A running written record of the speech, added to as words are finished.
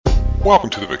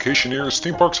Welcome to the Vacationeers,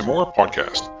 Theme Parks, and More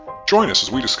podcast. Join us as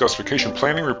we discuss vacation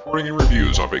planning, reporting, and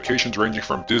reviews on vacations ranging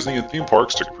from Disney and theme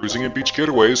parks to cruising and beach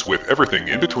getaways with everything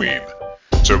in between.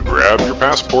 So grab your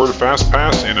passport, a fast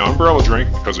pass, and an umbrella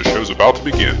drink because the show's about to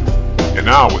begin. And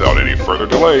now, without any further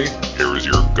delay, here is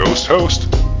your ghost host,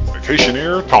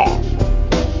 Vacationeer Tom.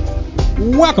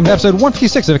 Welcome to episode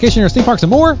 156 of Vacationeers, Theme Parks, and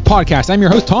More podcast. I'm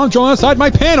your host, Tom, joined alongside my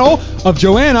panel of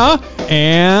Joanna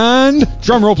and,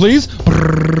 drumroll please,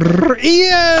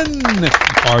 Ian.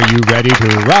 Are you ready to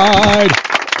ride?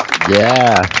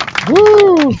 Yeah.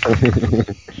 Woo!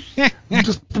 I'm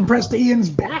just impressed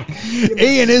Ian's back.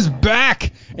 Ian is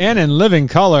back and in living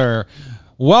color.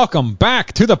 Welcome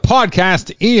back to the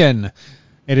podcast, Ian.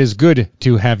 It is good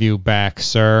to have you back,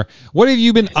 sir. What have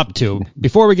you been up to?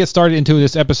 Before we get started into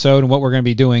this episode and what we're going to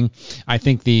be doing, I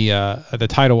think the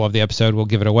title of the episode will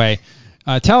give it away.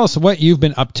 Tell us what you've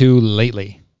been up to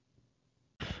lately.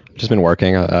 Just been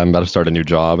working. I'm about to start a new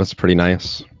job. It's pretty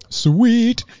nice.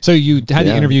 Sweet. So you had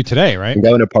the interview today, right? I'm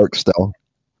going to Park still.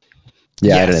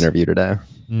 Yeah, yes. I had an interview today.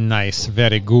 Nice.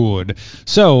 Very good.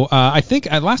 So I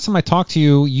think last time I talked to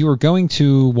you, you were going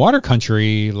to Water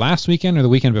Country last weekend or the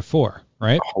weekend before,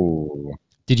 right? Oh.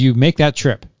 Did you make that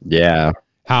trip? Yeah.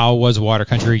 How was Water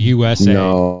Country USA?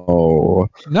 No.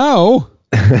 No?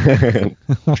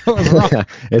 What was wrong?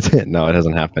 No, it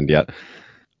hasn't happened yet.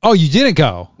 Oh, you didn't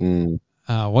go?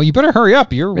 Well, you better hurry up.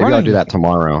 Maybe I'll do that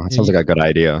tomorrow. It sounds like a good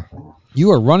idea.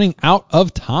 You are running out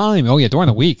of time. Oh, yeah, during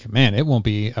the week. Man, it won't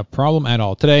be a problem at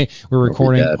all. Today, we're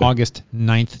recording August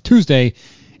 9th, Tuesday.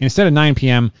 And instead of 9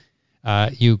 p.m.,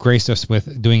 you graced us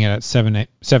with doing it at 7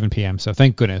 p.m. So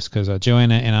thank goodness, because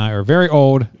Joanna and I are very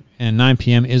old, and 9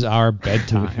 p.m. is our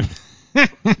bedtime.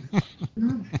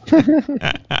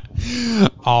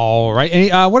 All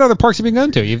right. What other parks have you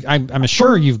been going to? I'm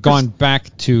sure you've gone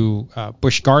back to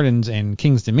Busch Gardens and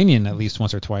Kings Dominion at least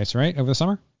once or twice, right, over the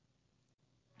summer?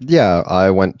 Yeah,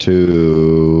 I've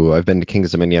been to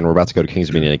Kings Dominion. We're about to go to Kings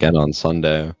Dominion again on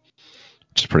Sunday,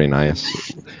 which is pretty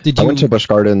nice. I went to Busch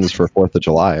Gardens for 4th of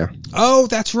July. Oh,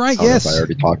 that's right. I Yes. I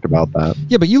already talked about that.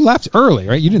 Yeah, but you left early,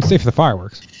 right? You didn't stay for the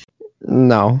fireworks.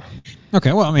 No.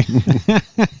 Okay, well, I mean,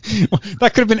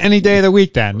 that could have been any day of the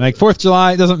week then. Like 4th of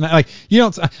July, it doesn't matter. Like, you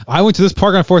don't, I went to this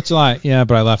park on 4th of July. Yeah,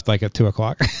 but I left like at 2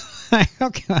 o'clock.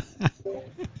 Okay.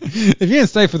 If you didn't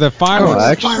stay for the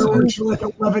fireworks. Fireworks for like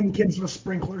 11 kids with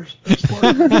sprinklers.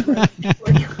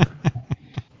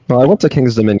 Well, I went to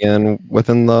Kings Dominion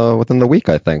within the week,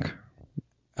 I think.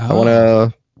 Oh.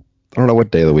 I don't know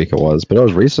what day of the week it was, but it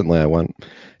was recently I went.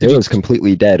 It was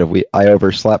completely dead. I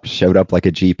overslept, showed up like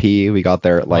a GP. We got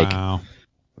there at like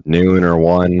noon or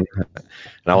 1. And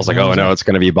I was like, oh no, it's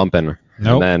going to be bumping.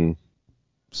 Nope. And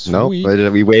then,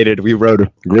 we waited. We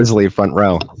rode Grizzly front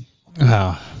row.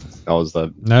 Oh. That was I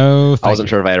wasn't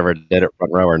sure if I ever did it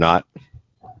front row or not.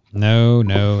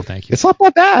 No, thank you. It's not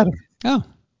that bad. Oh,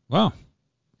 well.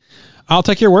 I'll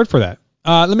take your word for that.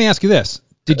 Let me ask you this.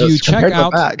 Did you check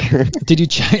out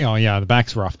oh yeah, the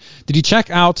back's rough. Did you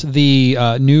check out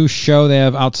the new show they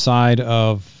have outside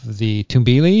of the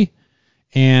Tumbili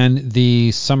and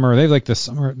the summer? They have like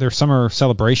their summer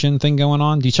celebration thing going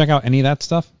on. Do you check out any of that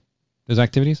stuff? Those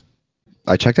activities?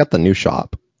 I checked out the new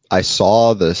shop. I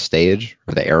saw the stage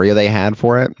or the area they had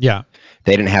for it. Yeah.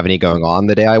 They didn't have any going on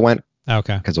the day I went.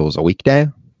 Okay. Because it was a weekday.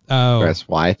 Oh. That's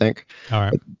why I think. All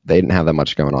right. But they didn't have that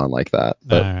much going on like that.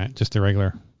 But all right. Just the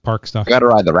regular park stuff. I got to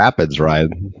ride the Rapids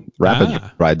ride.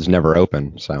 Ride's never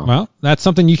open. So. Well, that's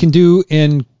something you can do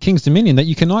in Kings Dominion that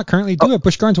you cannot currently do at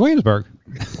Busch Gardens Williamsburg.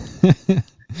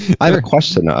 I have a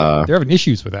question. They're having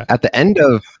issues with that. At the end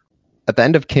of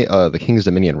the Kings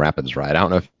Dominion Rapids ride, I don't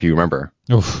know if you remember.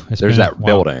 Oof, there's that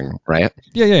building, right?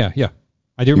 Yeah.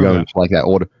 I do remember that. Like that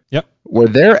old. Yep. Were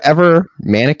there ever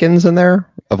mannequins in there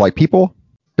of like people?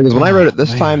 Because when I rode it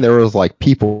this time, there was like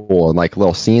people and like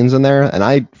little scenes in there, and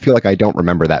I feel like I don't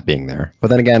remember that being there. But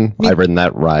then again, I've ridden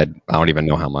that ride. I don't even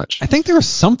know how much. I think there was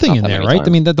something in there, right? Times.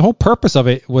 I mean, the whole purpose of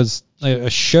it was a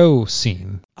show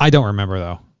scene. I don't remember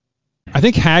though. I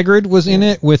think Hagrid was in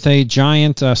it with a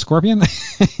giant scorpion.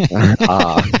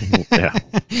 Yeah.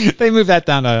 They moved that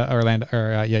down to Orlando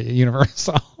or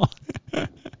Universal.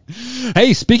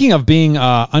 Hey, speaking of being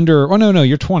under, oh no,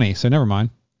 you're 20, so never mind.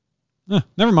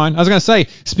 Never mind. I was gonna say,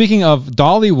 speaking of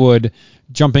Dollywood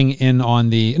jumping in on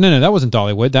the no, that wasn't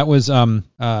Dollywood. That was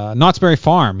Knott's Berry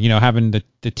Farm. You know, having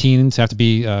the teens have to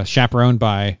be chaperoned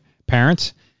by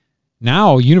parents.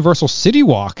 Now Universal City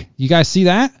Walk. You guys see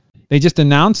that? They just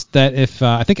announced that if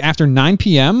I think after 9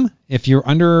 p.m. if you're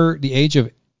under the age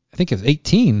of I think it's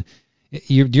 18,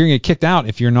 you're gonna get kicked out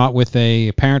if you're not with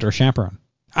a parent or chaperone.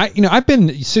 I've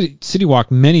been City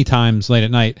Walk many times late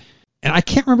at night. And I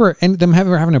can't remember them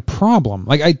ever having a problem.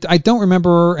 Like I don't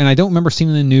remember, and I don't remember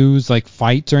seeing in the news like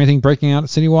fights or anything breaking out at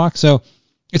City Walk. So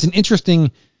it's an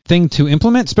interesting thing to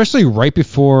implement, especially right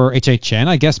before HHN.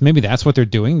 I guess maybe that's what they're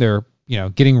doing. They're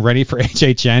getting ready for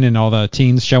HHN and all the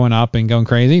teens showing up and going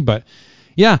crazy. But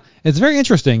yeah, it's very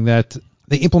interesting that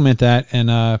they implement that,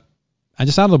 and I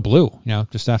just out of the blue,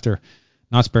 just after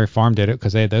Knott's Berry Farm did it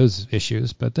because they had those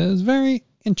issues. But it was very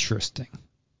interesting.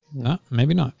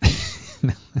 Maybe not.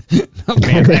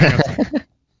 Okay.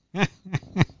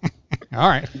 All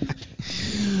right.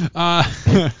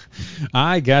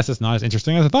 I guess it's not as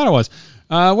interesting as I thought it was.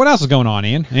 What else is going on,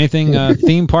 Ian? Anything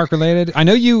theme park related? I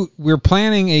know we're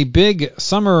planning a big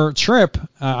summer trip.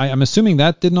 I'm assuming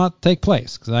that did not take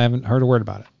place because I haven't heard a word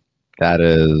about it. That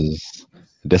is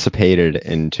dissipated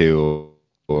into.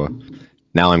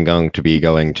 Now I'm going to be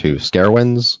going to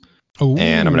Scarewinds. Ooh.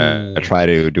 And I'm going to try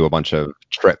to do a bunch of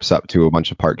trips up to a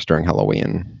bunch of parks during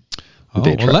Halloween.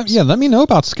 Let me know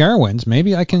about Scarewinds.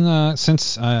 Maybe I can,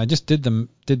 since I just did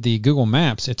the Google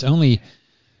Maps, it's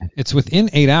within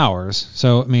 8 hours.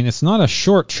 So, I mean, it's not a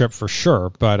short trip for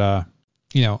sure, but,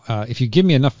 if you give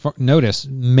me enough notice,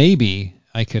 maybe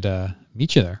I could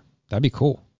meet you there. That'd be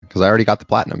cool. Because I already got the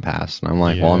Platinum Pass, and I'm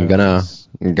like, well, I'm going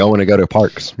to go to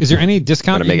parks. Is there any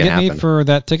discount you can get me for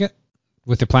that ticket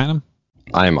with the Platinum?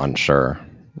 I'm unsure.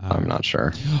 I'm not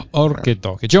sure. Okay.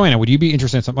 Joanna, would you be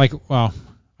interested in something well,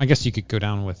 I guess you could go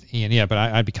down with Ian, yeah, but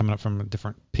I'd be coming up from a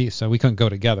different piece, so we couldn't go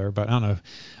together. But I don't know.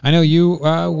 I know you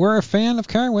were a fan of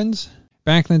Carowinds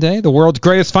back in the day, the world's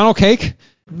greatest funnel cake.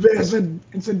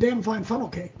 It's a damn fine funnel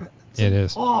cake, but it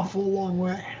is an awful long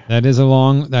way. That is a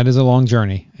long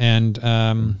journey, and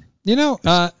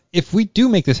if we do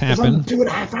make this happen, I'm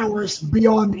 2.5 hours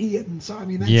beyond Ian, so I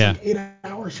mean that's like 8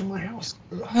 hours from my house.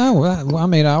 Oh well,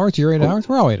 I'm 8 hours. You're 8 hours.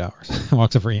 We're all 8 hours. Well,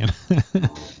 except for Ian.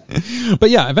 But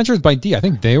yeah, Adventures by D. I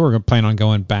think they were planning on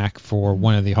going back for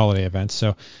one of the holiday events,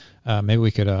 so maybe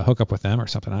we could hook up with them or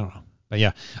something. I don't know. But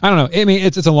yeah, I don't know. I mean,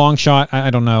 it's a long shot. I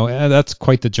don't know. That's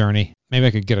quite the journey. Maybe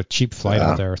I could get a cheap flight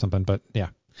out there or something. But yeah.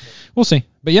 We'll see.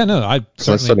 But yeah, no, I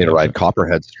still need to ride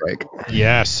Copperhead Strike.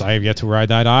 Yes, I have yet to ride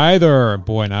that either.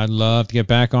 Boy, and I'd love to get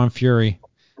back on Fury.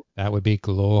 That would be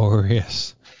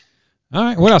glorious. All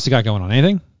right, what else you got going on?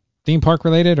 Anything? Theme park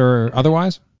related or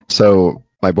otherwise? So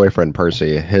my boyfriend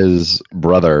Percy, his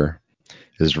brother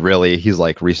he's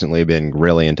recently been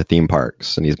really into theme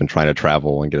parks, and he's been trying to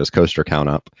travel and get his coaster count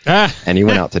up. And he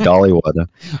went out to Dollywood,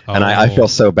 and I feel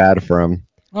so bad for him.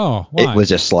 Oh, why? It was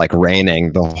just like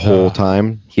raining the whole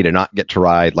time. He did not get to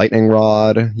ride Lightning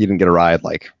Rod. He didn't get to ride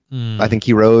I think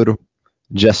he rode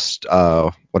just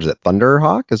what is it,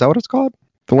 Thunderhawk? Is that what it's called?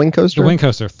 The wing coaster? The wing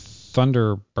coaster,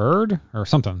 Thunderbird or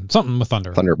something with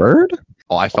thunder. Thunderbird?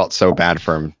 Oh, I felt so bad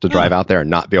for him to drive out there and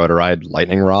not be able to ride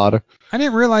Lightning Rod. I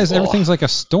didn't realize everything's like a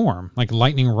storm, like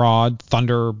Lightning Rod,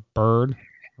 Thunderbird,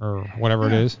 or whatever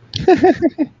it is.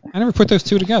 I never put those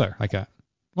two together like that.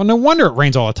 Well, no wonder it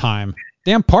rains all the time.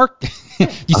 Damn park. You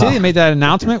see they made that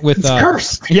announcement with... It's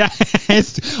cursed. Yeah.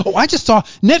 I just saw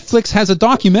Netflix has a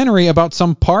documentary about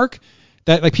some park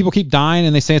that like people keep dying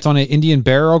and they say it's on an Indian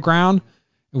burial ground.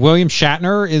 William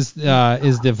Shatner is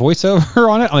the voiceover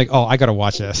on it. I'm like, oh, I got to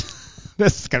watch this.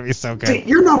 This is going to be so good. See,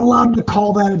 you're not allowed to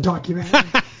call that a documentary.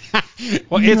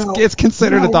 Well, it's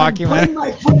considered a documentary. I'm putting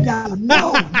my foot down.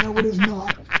 No, it is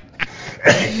not.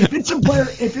 If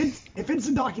it's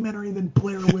a documentary, then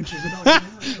Blair Witch is a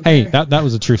documentary. Okay? Hey, that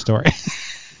was a true story.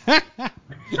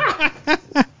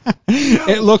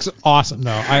 It looks awesome,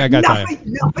 though. I got to tell you.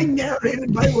 Nothing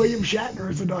narrated by William Shatner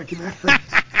is a documentary.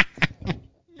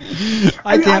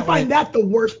 I find that the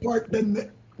worst part than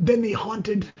the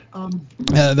haunted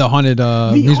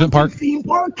amusement park theme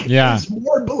park. Yeah, is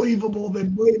more believable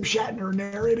than William Shatner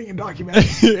narrating a documentary.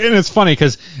 And it's funny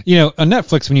because on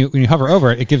Netflix when you hover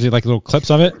over it gives you like little clips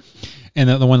of it, and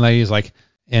the one lady is like,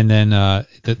 and then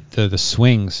the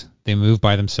swings, they move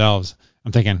by themselves.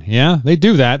 I'm thinking, yeah, they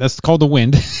do that. That's called the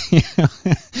wind.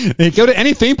 They go to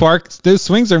any theme park, those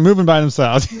swings are moving by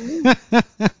themselves.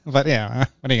 But yeah,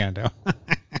 what are you gonna do?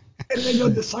 And they go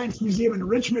to the Science Museum in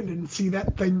Richmond and see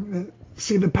that thing,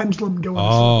 see the pendulum going.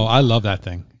 Oh, I love that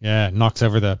thing. Yeah, it knocks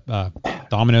over the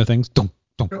domino things. Dum,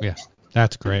 dum. Yeah,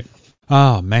 that's great.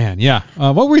 Oh man, yeah.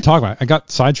 What were we talking about? I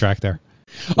got sidetracked there.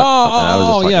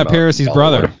 Oh yeah, Piracy's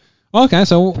brother. Okay,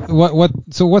 so what?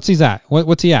 So what's he at?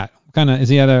 What's he at? Is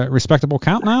he at a respectable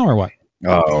count now or what?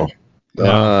 Oh,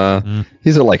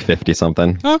 he's at like 50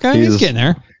 something. Okay, he's getting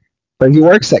there. But he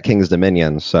works at King's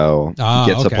Dominion, so he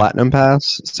gets a platinum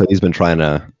pass. So he's been trying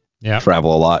to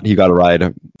travel a lot. He got to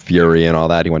ride Fury and all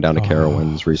that. He went down to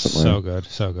Carowinds recently.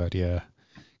 So good, yeah.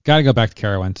 Got to go back to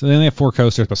Carowinds. Then they have 4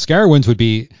 coasters, but Carowinds would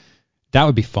be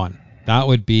fun. That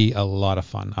would be a lot of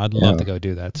fun. I'd love to go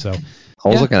do that. So I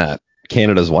was looking at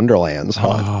Canada's Wonderlands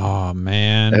haunt. Oh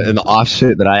man. And the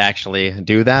offshoot that I actually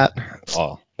do that,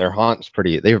 their haunt's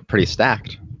they're pretty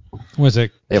stacked. Was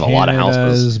it They have a lot of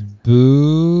houses.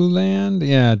 Booland?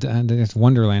 Yeah, it's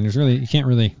Wonderland. You can't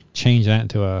really change that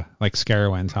into a like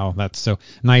Scarowinds, how that's so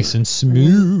nice and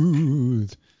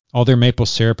smooth. All their maple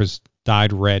syrup is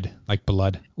dyed red like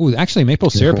blood. Ooh, actually maple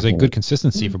syrup is a good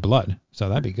consistency for blood. So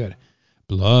that'd be good.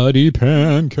 Bloody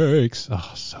pancakes.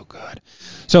 Oh, so good.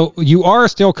 So you are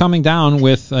still coming down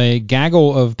with a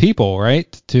gaggle of people, right?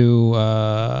 To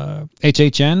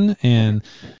HHN and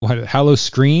Hallow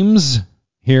Screams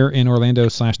here in Orlando /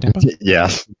 Tampa.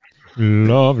 Yes.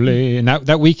 Lovely. And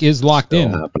that week is locked Still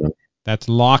in. happening. That's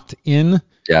locked in.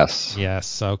 Yes.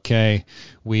 Yes. Okay.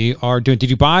 We are doing. Did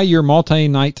you buy your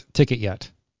multi-night ticket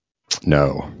yet?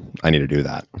 No, I need to do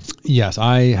that. Yes,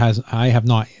 I have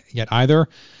not yet either.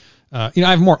 I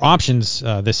have more options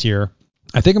this year.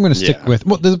 I think I'm going to stick with.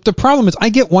 Well, the problem is I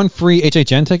get one free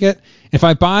HHN ticket. If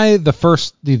I buy the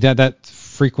first that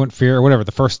frequent fear or whatever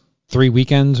the first 3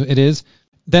 weekends it is,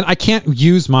 then I can't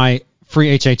use my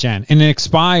free HHN, and it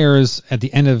expires at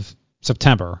the end of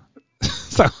September.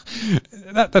 So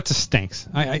that just stinks.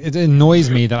 It annoys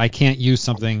me that I can't use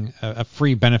something a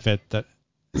free benefit that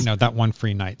that one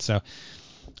free night. So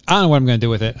I don't know what I'm going to do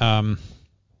with it. I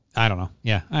don't know.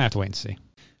 Yeah, I have to wait and see.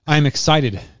 I'm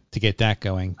excited to get that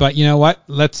going. But you know what?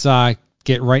 Let's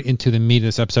get right into the meat of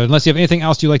this episode. Unless you have anything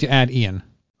else you'd like to add, Ian.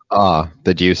 Are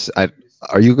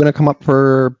you going to come up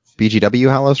for BGW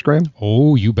Hallow Scream?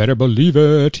 Oh, you better believe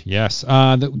it. Yes.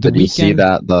 Did you see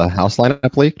that the house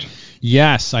lineup leaked?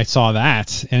 Yes, I saw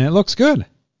that, and it looks good.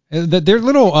 Their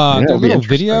little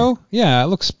video, it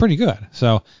looks pretty good.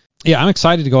 So, yeah, I'm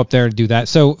excited to go up there to do that.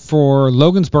 So for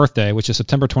Logan's birthday, which is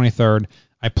September 23rd,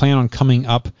 I plan on coming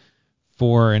up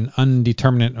for an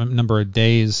undeterminate number of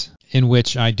days, in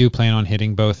which I do plan on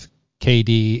hitting both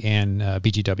KD and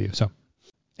BGW. So,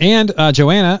 and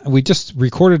Joanna, we just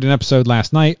recorded an episode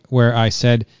last night where I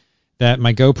said that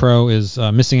my GoPro is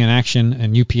missing in action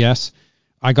and UPS.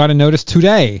 I got a notice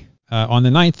today on the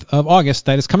 9th of August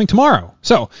that is coming tomorrow.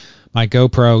 So my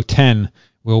GoPro 10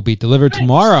 will be delivered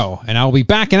tomorrow, and I'll be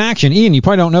back in action. Ian, you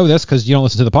probably don't know this because you don't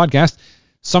listen to the podcast.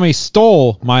 Somebody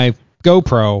stole my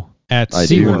GoPro at SeaWorld.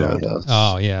 Do know this,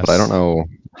 oh, yes. But I don't know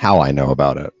how I know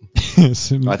about it. I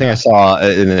think I saw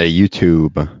it in a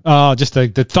YouTube. Oh, just the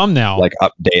thumbnail. Like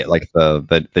update, like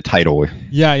the title.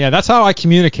 Yeah. That's how I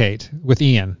communicate with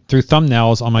Ian, through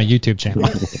thumbnails on my YouTube channel.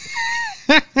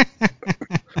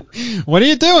 What are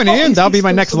you doing, Ian? That'll be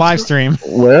my next live stream.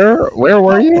 Where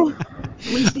were you? At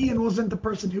least Ian wasn't the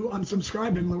person who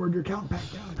unsubscribed and lowered your count back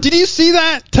down. Did you see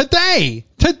that? Today,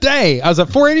 I was at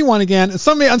 481 again.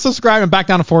 Somebody unsubscribed and back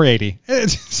down to 480.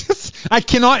 I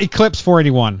cannot eclipse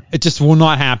 481. It just will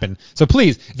not happen. So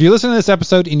please, if you listen to this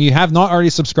episode and you have not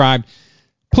already subscribed,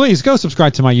 please go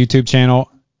subscribe to my YouTube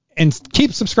channel and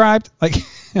keep subscribed. Like,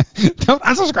 don't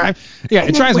unsubscribe. Yeah,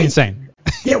 it drives me insane.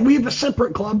 Yeah, we have a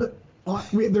separate club.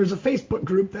 There's a Facebook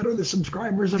group that are the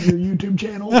subscribers of your YouTube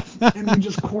channel, and we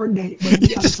just coordinate. You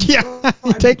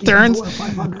take turns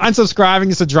unsubscribing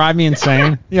just to drive me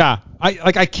insane. Yeah,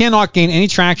 I cannot gain any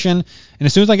traction, and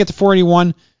as soon as I get to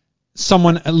 481,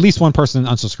 at least one person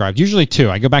unsubscribed. Usually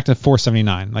two. I go back to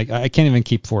 479. Like I can't even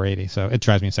keep 480, so it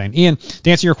drives me insane. Ian,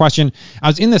 to answer your question, I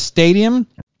was in the stadium,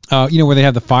 where they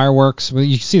have the fireworks, where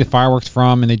you see the fireworks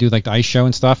from, and they do like the ice show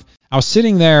and stuff. I was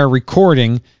sitting there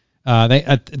recording.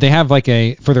 They have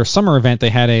for their summer event, they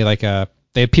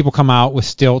had people come out with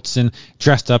stilts and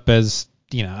dressed up as,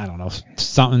 I don't know,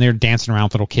 something. They're dancing around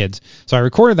with little kids. So I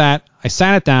recorded that. I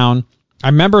sat it down. I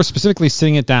remember specifically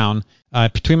sitting it down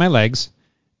between my legs,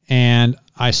 and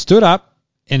I stood up,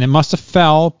 and it must have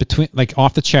fell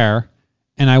off the chair,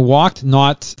 and I walked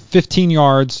not 15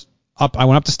 yards up. I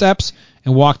went up the steps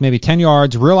and walked maybe 10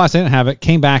 yards, realized I didn't have it,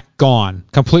 came back, gone,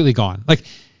 completely gone.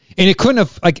 And it couldn't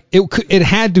have, it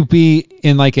had to be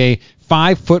in a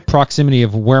 5-foot proximity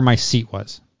of where my seat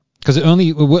was, because it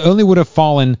only would have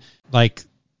fallen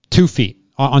 2 feet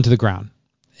onto the ground,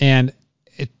 and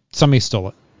somebody stole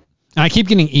it. And I keep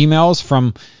getting emails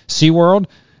from SeaWorld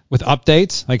with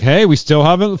updates hey, we still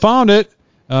haven't found it.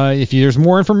 If there's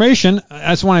more information,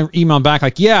 I just want to email back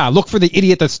look for the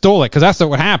idiot that stole it, because that's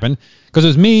what happened. Because it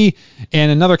was me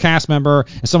and another cast member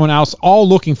and someone else all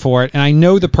looking for it, and I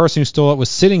know the person who stole it was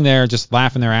sitting there just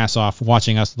laughing their ass off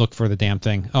watching us look for the damn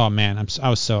thing. Oh man, I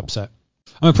was so upset.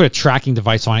 I'm gonna put a tracking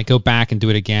device on it, go back and do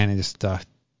it again, and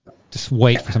just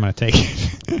wait for someone to take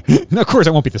it. And of course,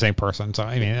 it won't be the same person. So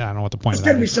I don't know what the point of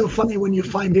that is. It's gonna be so funny when you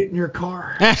find it in your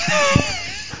car.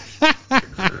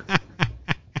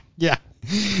 Yeah.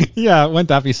 Yeah, wouldn't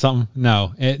that be something?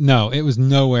 No, it was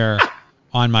nowhere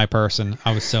on my person.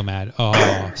 I was so mad.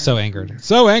 Oh, so angered.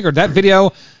 So angered. That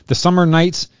video, the Summer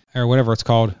Nights, or whatever it's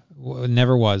called,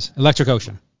 never was. Electric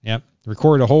Ocean. Yep.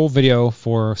 Recorded a whole video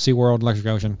for SeaWorld Electric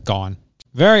Ocean. Gone.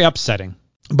 Very upsetting.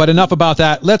 But enough about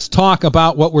that. Let's talk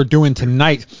about what we're doing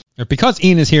tonight. Because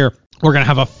Ian is here, we're going to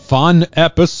have a fun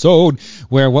episode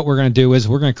where what we're going to do is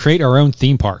we're going to create our own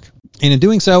theme park. And in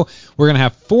doing so, we're going to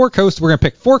have 4 coasters. We're going to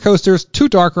pick 4 coasters, 2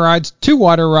 dark rides, 2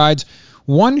 water rides,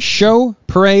 1 show,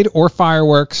 parade, or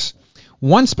fireworks,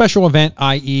 1 special event,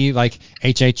 i.e. like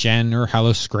HHN or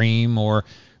Hello Scream or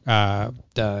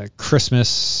the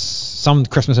some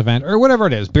Christmas event or whatever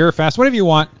it is, Beer Fest, whatever you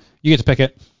want, you get to pick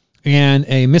it, and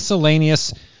a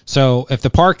miscellaneous. So if the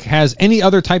park has any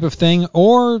other type of thing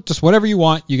or just whatever you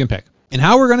want, you can pick. And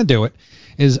how we're going to do it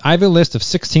is I have a list of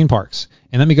 16 parks.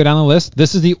 And let me go down the list.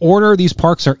 This is the order these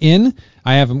parks are in.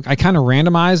 I kind of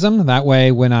randomize them. That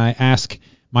way, when I ask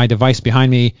my device behind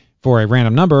me for a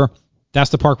random number, that's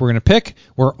the park we're going to pick.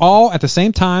 We're all at the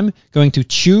same time going to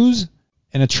choose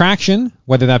an attraction,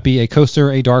 whether that be a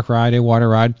coaster, a dark ride, a water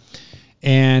ride,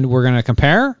 and we're going to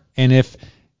compare. And if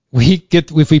we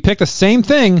pick the same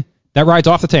thing, that ride's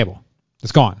off the table.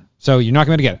 It's gone. So you're not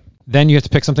going to get it. Then you have to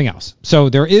pick something else. So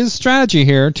there is strategy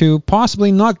here to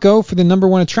possibly not go for the number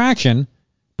 1 attraction.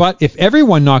 But if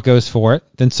everyone not goes for it,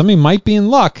 then somebody might be in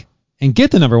luck and get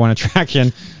the number 1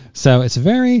 attraction. So it's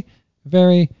very,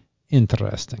 very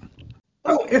interesting.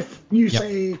 Oh, if you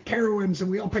say Carowinds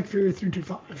and we all pick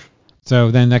 3-3-2-5.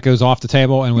 So then that goes off the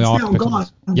table and we all have to pick gone. one.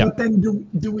 Yep. But then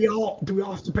do we all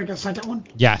have to pick a second one?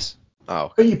 Yes.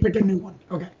 Oh. Or you pick a new one.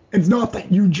 Okay. It's not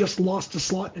that you just lost a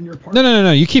slot in your park.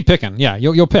 No. You keep picking. Yeah,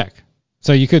 you'll pick.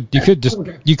 So you could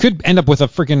end up with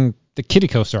the kiddie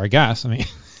coaster, I guess. I mean,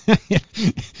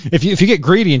 if you get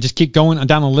greedy and just keep going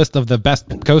down the list of the best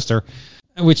coaster,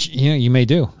 which you may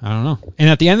do. I don't know. And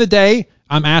at the end of the day,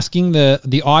 I'm asking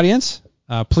the audience,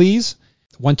 please,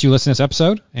 once you listen to this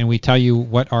episode and we tell you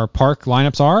what our park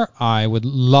lineups are, I would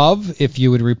love if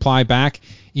you would reply back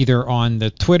either on the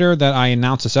Twitter that I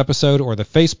announced this episode or the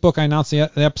Facebook I announced the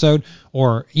episode,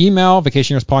 or email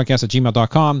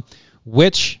vacationerspodcast@gmail.com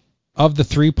which of the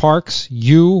 3 parks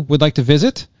you would like to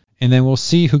visit, and then we'll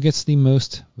see who gets the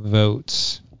most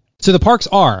votes. So the parks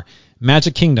are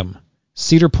Magic Kingdom,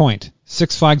 Cedar Point,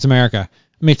 Six Flags America.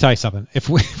 Let me tell you something. If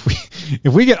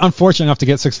we get unfortunate enough to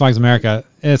get Six Flags America,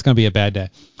 it's going to be a bad day.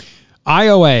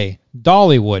 IOA,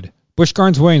 Dollywood, Busch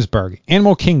Gardens Williamsburg,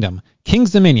 Animal Kingdom,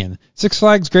 King's Dominion, Six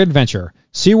Flags Great Adventure,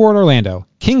 SeaWorld Orlando,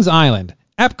 Kings Island,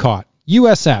 Epcot,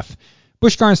 USF,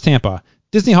 Busch Gardens Tampa,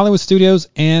 Disney Hollywood Studios,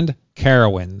 and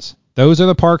Carowinds. Those are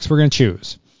the parks we're going to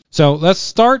choose. So let's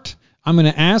start. I'm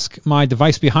going to ask my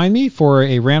device behind me for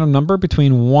a random number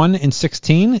between 1 and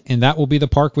 16, and that will be the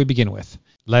park we begin with.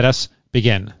 Let us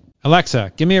begin.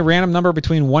 Alexa, give me a random number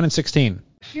between 1 and 16.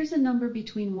 Here's a number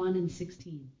between 1 and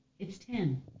 16. It's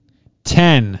 10.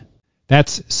 10.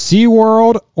 That's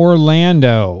SeaWorld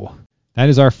Orlando. That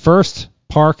is our first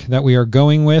park that we are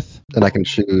going with. And I can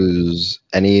choose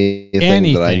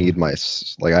anything that I need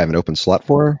I have an open slot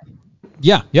for?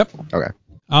 Yeah, yep. Okay.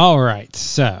 All right,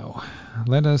 so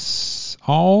let us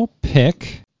all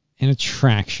pick an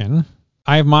attraction.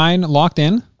 I have mine locked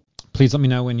in. Please let me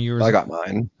know when yours. I got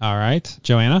mine. All right,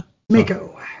 Joanna?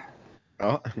 Mako.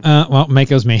 Oh. Well,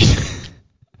 Mako's me.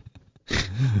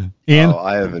 Ian? Oh,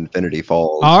 I have Infinity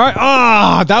Falls. All right.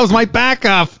 Oh, that was my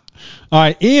backup. All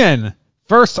right, Ian,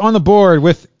 first on the board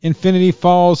with Infinity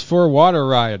Falls for water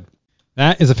ride.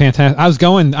 That is a fantastic. I was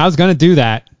going to do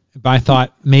that, but I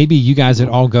thought maybe you guys would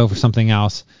all go for something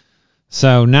else.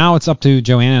 So now it's up to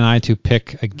Joanna and I to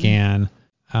pick again.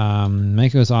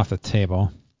 Mako's off the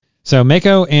table. So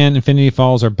Mako and Infinity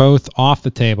Falls are both off the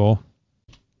table.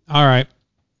 All right.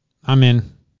 I'm in.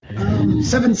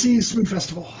 Seven Seas Food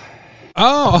Festival.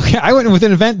 Oh, okay. I went with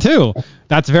an event too.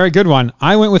 That's a very good one.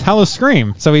 I went with Hello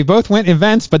Scream. So we both went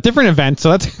events, but different events.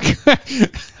 So that's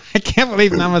I can't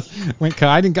believe none of us went.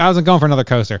 I wasn't going for another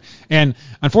coaster. And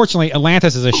unfortunately,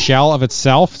 Atlantis is a shell of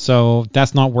itself, so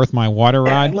that's not worth my water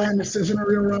ride. Atlantis isn't a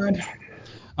real ride.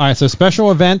 All right. So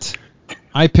special event.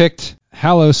 I picked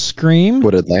Hello Scream.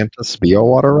 Would Atlantis be a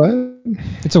water ride?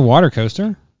 It's a water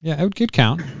coaster. Yeah, it could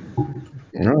count.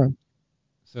 Yeah.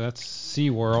 So that's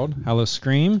SeaWorld, Hello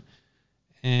Scream.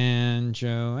 And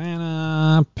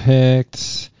Joanna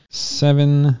picked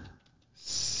Seven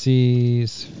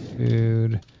Seas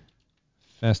Food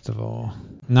Festival.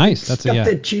 Nice. That's got a yeah.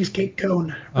 the cheesecake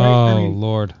cone. Right? Oh,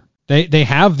 Lord. They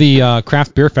have the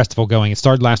craft beer festival going. It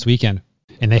started last weekend.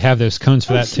 And they have those cones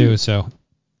for that too. So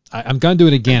I'm going to do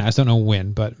it again. I just don't know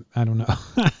when, but I don't know.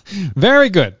 Very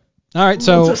good. All right.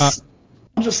 So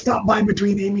I'll just stop by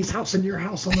between Amy's house and your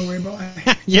house on the way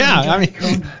by. Yeah, I mean,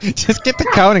 just get the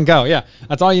code and go. Yeah,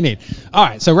 that's all you need. All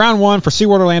right, so round one for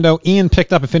SeaWorld Orlando. Ian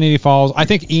picked up Infinity Falls. I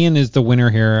think Ian is the winner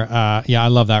here. Yeah, I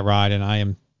love that ride, and I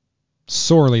am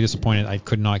sorely disappointed I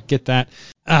could not get that.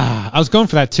 I was going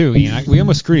for that too, Ian. We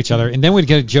almost screwed each other, and then we'd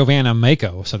get Giovanna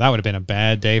Mako, so that would have been a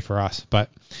bad day for us. But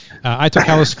I took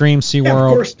Hello Scream, SeaWorld. Yeah,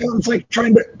 of course, Tom's like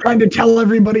trying to tell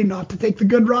everybody not to take the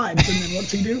good rides, and then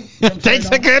what's he do? Takes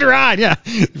a good ride, yeah.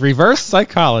 Reverse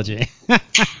psychology.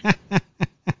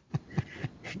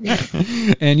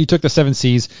 And you took the Seven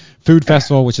Seas Food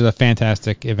Festival, which is a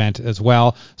fantastic event as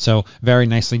well. So very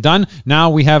nicely done.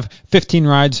 Now we have 15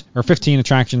 rides, or 15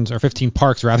 attractions, or 15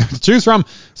 parks rather to choose from.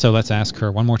 So let's ask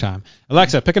her one more time.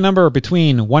 Alexa, pick a number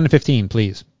between 1 and 15,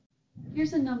 please.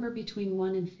 Here's a number between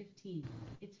 1 and 15.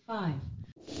 It's 5.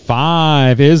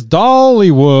 5 is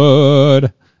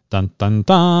Dollywood. Dun, dun,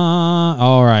 dun.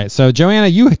 All right. So, Joanna,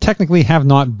 you technically have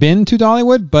not been to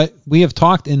Dollywood, but we have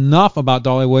talked enough about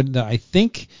Dollywood that I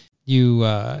think you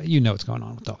know what's going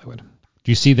on with Dollywood.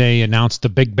 Do you see they announced the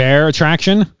Big Bear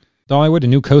attraction? Dollywood, a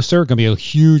new coaster. Going to be a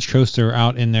huge coaster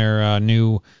out in their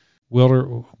new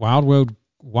Wildwood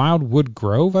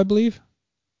Grove, I believe.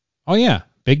 Oh, yeah.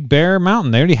 Big Bear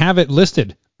Mountain. They already have it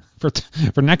listed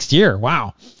for next year.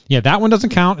 Wow. Yeah, that one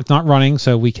doesn't count. It's not running,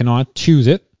 so we cannot choose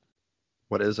it.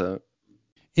 What is it?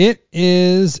 It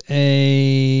is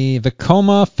a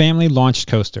Vekoma family launched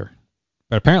coaster,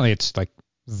 but apparently it's like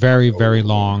very, very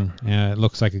long. And it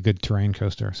looks like a good terrain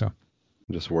coaster. So I'm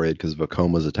just worried because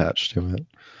Vekoma's attached to it.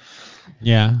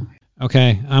 Yeah.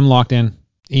 Okay, I'm locked in.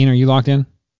 Ian, are you locked in?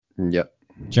 Yep.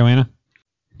 Joanna?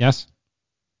 Yes?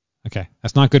 Okay,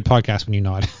 that's not good podcast when you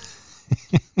nod.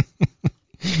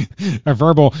 A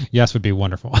verbal yes would be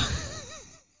wonderful.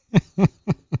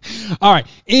 All right,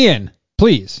 Ian,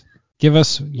 please give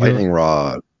us your... Lightning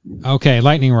Rod. Okay,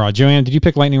 Lightning Rod. Joanne, did you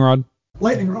pick Lightning Rod?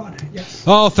 Lightning Rod, yes.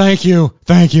 Oh, thank you.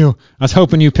 Thank you. I was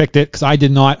hoping you picked it because I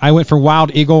did not. I went for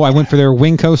Wild Eagle. I went for their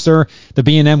wing coaster, the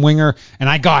B&M Winger, and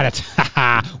I got it.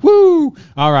 Woo!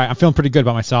 All right, I'm feeling pretty good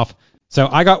about myself. So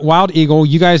I got Wild Eagle.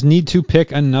 You guys need to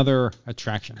pick another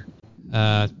attraction.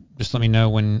 Just let me know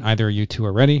when either of you two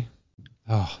are ready.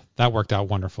 Oh, that worked out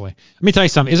wonderfully. Let me tell you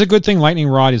something. It's a good thing Lightning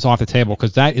Rod is off the table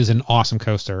because that is an awesome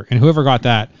coaster. And whoever got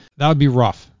that would be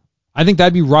rough. I think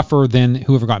that'd be rougher than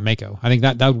whoever got Mako. I think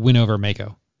that would win over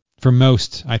Mako for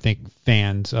most, I think,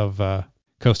 fans of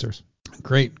coasters.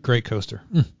 Great coaster.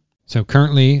 So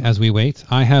currently, as we wait,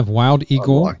 I have Wild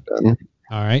Eagle. All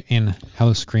right, and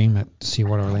Hello Scream at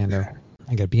SeaWorld Orlando.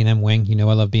 I got B&M Wing. You know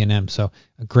I love B&M, so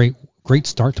a great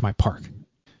start to my park.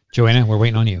 Joanna, we're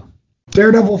waiting on you.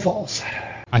 Daredevil Falls.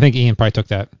 I think Ian probably took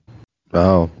that.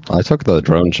 Oh, I took the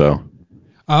drone show.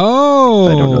 Oh,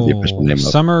 I don't know the official name of it.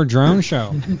 Summer Drone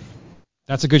Show.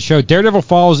 That's a good show. Daredevil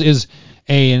Falls is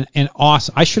an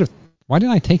awesome. Why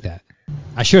didn't I take that?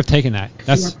 I should have taken that.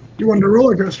 You wanted a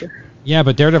roller coaster. Yeah,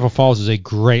 but Daredevil Falls is a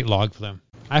great log for them.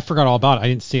 I forgot all about it. I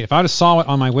didn't see it. If I would have saw it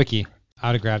on my wiki, I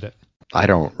would have grabbed it. I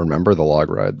don't remember the log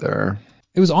ride there.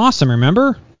 It was awesome.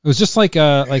 Remember? It was just like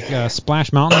a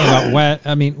Splash Mountain about wet.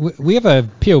 I mean, we have a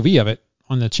POV of it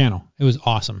on the channel. It was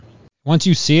awesome. Once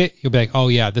you see it, you'll be like, oh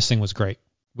yeah, this thing was great.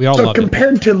 We all loved it. So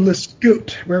compared to Le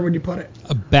Scoot, where would you put it?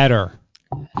 Better.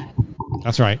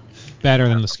 That's right. Better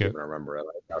than the Scoot. I remember it.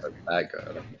 I thought it was that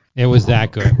good. It was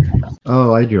that good.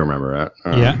 Oh, I do remember it.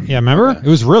 Yeah. Remember? Okay. It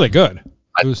was really good.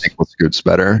 I think Le Scoot's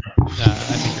better. I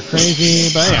think you're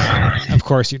crazy, but yeah, of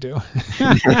course you do.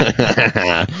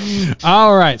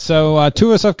 All right. So two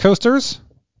of us have coasters.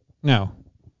 No.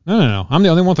 I'm the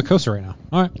only one with a coaster right now.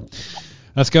 All right.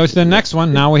 Let's go to the next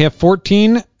one. Now we have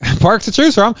 14 parks to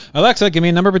choose from. Alexa, give me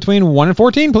a number between 1 and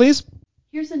 14, please.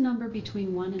 Here's a number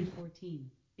between 1 and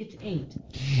 14. It's 8.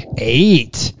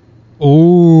 8.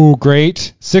 Ooh,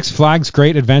 great. Six Flags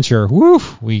Great Adventure. Woo,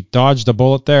 we dodged a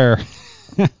bullet there.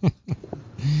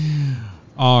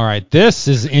 All right, this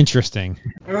is interesting.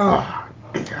 Oh,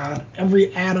 God.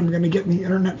 Every ad I'm going to get in the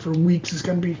internet for weeks is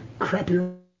going to be crappy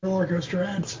roller coaster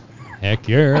ads. Heck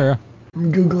yeah.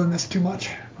 I'm Googling this too much.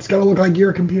 It's got to look like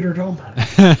your computer, Tom.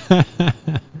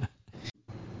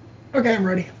 Okay, I'm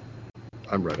ready.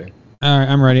 I'm ready. All right,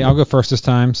 I'm ready. I'll go first this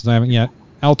time since I haven't yet.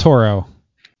 El Toro.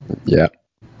 Yeah.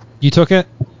 You took it?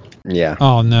 Yeah.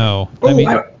 Oh, no.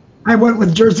 I went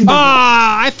with Jersey Devil.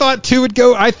 I thought two would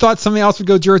go. I thought somebody else would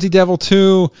go Jersey Devil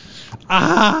too.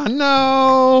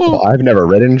 No. Well, I've never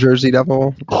ridden Jersey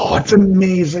Devil. Oh, it's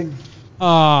amazing.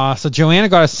 So Joanna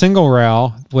got a single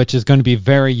rail, which is going to be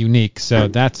very unique. So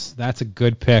that's a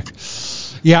good pick.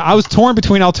 Yeah, I was torn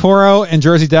between El Toro and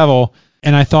Jersey Devil,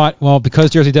 And I thought, well,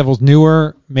 because Jersey Devil's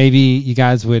newer, maybe you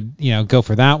guys would, go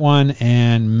for that one.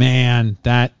 And man,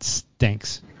 that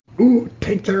stinks. Ooh,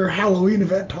 take their Halloween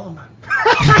event, Tom.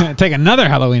 Take another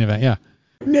Halloween event, yeah.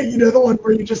 The one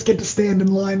where you just get to stand in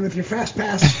line with your fast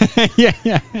pass.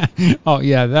 yeah. Oh,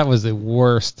 yeah, that was the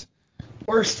worst.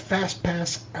 Worst fast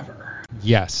pass ever.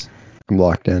 Yes. I'm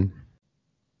locked in.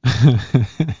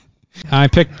 I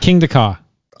picked King Dakar.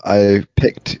 I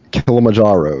picked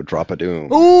Kilimanjaro, Drop a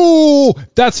Doom. Ooh,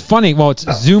 that's funny. Well, it's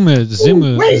Zumajaro. It's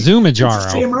the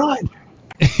same ride.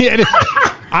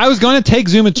 I was going to take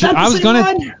Zumajaro. I was going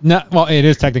ride? No, well, it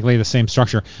is technically the same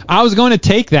structure. I was going to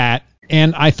take that,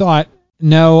 and I thought,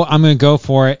 no, I'm going to go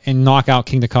for it and knock out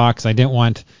King Dakar because I didn't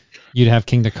want you to have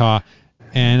King Dakar.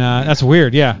 And that's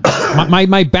weird, yeah.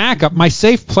 My backup, my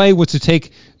safe play was to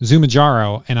take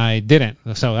Zumajaro, and I didn't.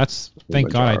 So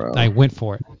thank God I went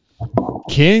for it.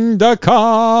 King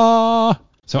Dakar.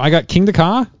 So I got King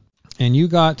Dakar, and you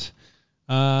got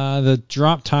the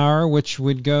Drop Tower, which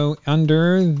would go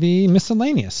under the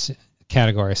miscellaneous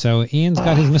category. So Ian's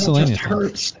got his miscellaneous. That just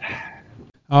hurts.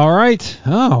 All right.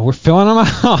 Oh, we're filling them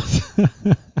out.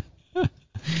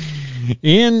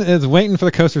 Ian is waiting for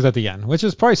the coasters at the end, which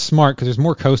is probably smart because there's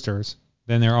more coasters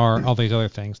than there are all these other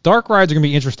things. Dark rides are going to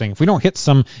be interesting. If we don't hit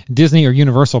some Disney or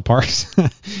Universal parks,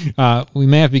 we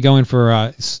may have to be going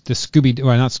for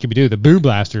the Boo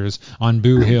Blasters on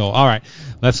Boo Hill. All right,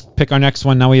 let's pick our next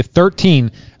one. Now we have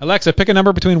 13. Alexa, pick a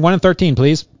number between 1 and 13,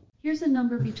 please. Here's a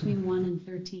number between 1 and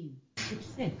 13. It's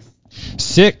 6.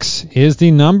 6 is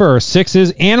the number. 6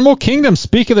 is Animal Kingdom.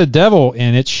 Speak of the devil,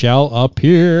 and it shall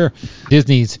appear.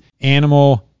 Disney's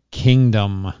Animal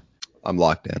Kingdom. I'm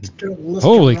locked in.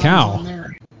 Holy cow.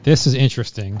 This is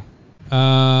interesting.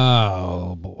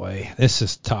 Oh, boy. This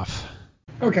is tough.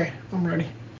 Okay, I'm ready.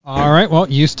 All right, well,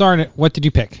 you started. What did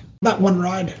you pick? That one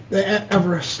ride, the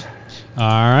Everest. All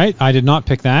right, I did not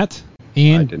pick that.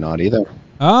 Ian? I did not either.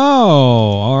 Oh,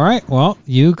 all right. Well,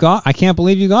 I can't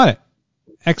believe you got it.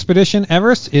 Expedition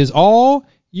Everest is all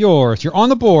yours. You're on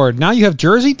the board. Now you have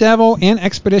Jersey Devil and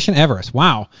Expedition Everest.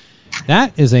 Wow.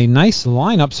 That is a nice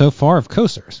lineup so far of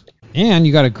coasters. And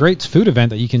you got a great food event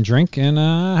that you can drink and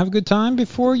have a good time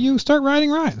before you start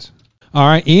riding rides. All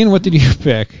right, Ian, what did you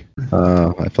pick?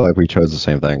 I feel like we chose the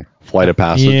same thing. Flight of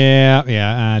Passage.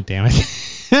 Yeah. Damn it.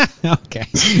 Okay.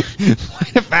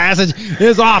 Flight of Passage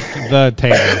is off the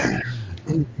table.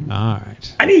 All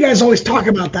right. I know you guys always talk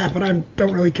about that, but I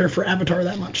don't really care for Avatar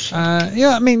that much. So.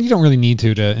 Yeah, I mean, you don't really need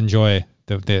to enjoy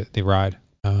the ride.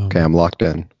 Okay, I'm locked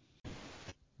in.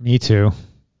 Me too.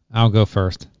 I'll go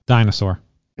first. Dinosaur.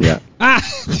 Yeah.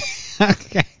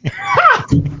 Okay.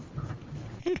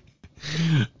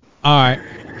 All right.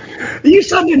 You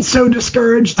sounded so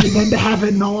discouraged, and then to have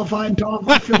it nullified, Tom,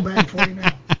 I feel bad for you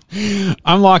now.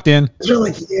 I'm locked in. You're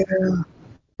like, yeah.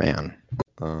 Man.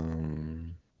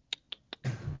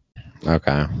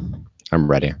 Okay. I'm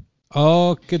ready.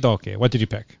 Okie dokie. What did you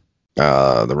pick?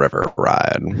 The river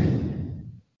ride.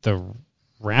 The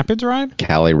Rapids ride?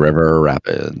 Cali River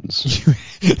Rapids.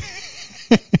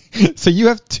 So you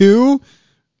have 2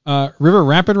 river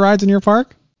rapid rides in your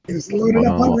park? It was loaded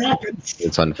up on rapids.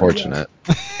 It's unfortunate.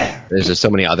 There's just so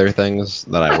many other things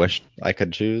that I wish I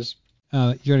could choose. You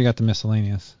already got the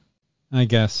miscellaneous, I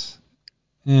guess.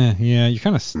 Yeah, you're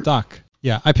kind of stuck.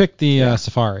 Yeah, I picked the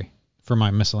Safari for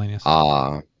my miscellaneous.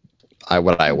 What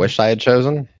I wish I had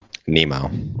chosen?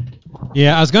 Nemo.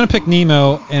 Yeah, I was going to pick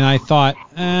Nemo, and I thought,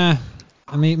 I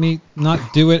may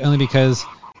not do it only because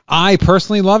I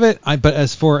personally love it. But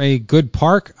as for a good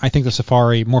park, I think the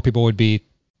Safari, more people would be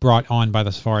brought on by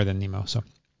the Safari than Nemo. So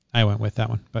I went with that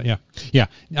one. But yeah,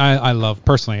 I love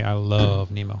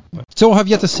Nemo. But still have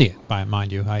yet to see it,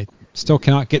 mind you. I still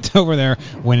cannot get over there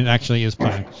when it actually is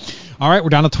playing. All right, we're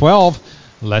down to 12.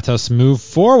 Let us move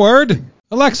forward.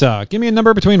 Alexa, give me a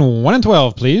number between 1 and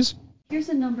 12, please. Here's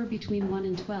a number between 1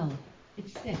 and 12.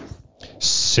 It's 6.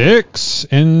 6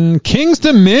 in King's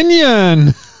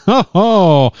Dominion.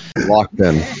 Oh. Locked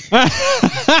in.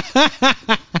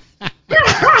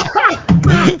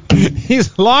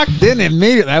 He's locked in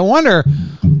immediately. I wonder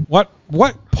what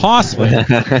possibly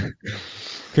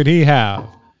could he have?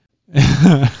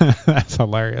 That's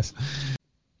hilarious.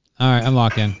 All right, I'm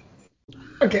locked in.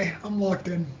 Okay, I'm locked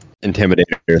in.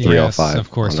 Intimidator 305. Yes,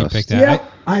 of course you picked that. Yeah,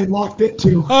 I locked it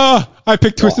too. Oh, I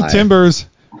picked Twisted Timbers.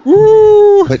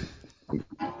 Woo! But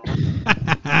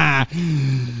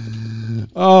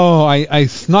oh, I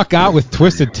snuck out with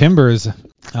Twisted Timbers.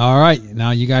 All right,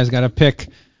 now you guys got to pick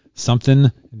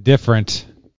something different.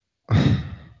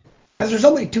 As there's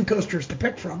only 2 coasters to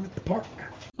pick from at the park.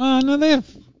 No, they have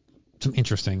some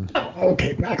interesting.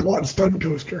 Okay, Backlot Stun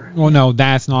Coaster. Well, no,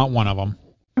 that's not one of them.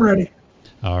 I'm ready.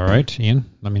 All right, Ian,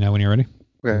 let me know when you're ready.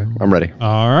 Okay, I'm ready.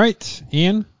 All right,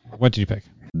 Ian, what did you pick?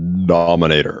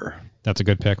 Dominator. That's a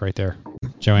good pick right there.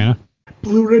 Joanna?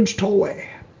 Blue Ridge Tollway.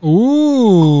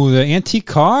 Ooh, the antique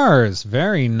cars.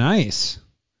 Very nice.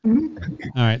 Mhm.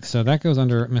 All right, so that goes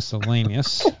under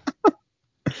miscellaneous.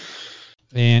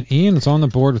 And Ian is on the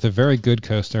board with a very good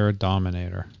coaster,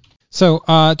 Dominator. So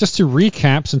just to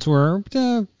recap, since we're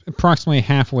approximately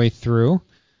halfway through,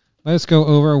 let's go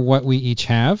over what we each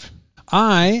have.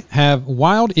 I have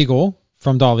Wild Eagle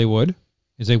from Dollywood,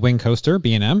 is a wing coaster,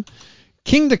 B&M.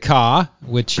 King Dakar,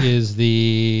 which is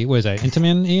the, what is that,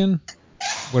 Intamin, Ian?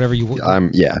 Whatever you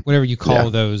whatever you call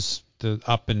those, the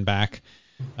up and back,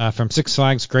 from Six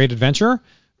Flags Great Adventure.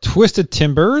 Twisted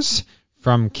Timbers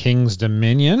from King's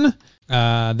Dominion.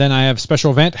 Then I have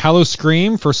special event Hallow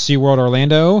Scream for SeaWorld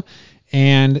Orlando,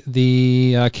 and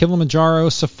the Kilimanjaro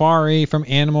Safari from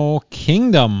Animal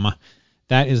Kingdom.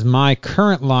 That is my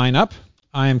current lineup.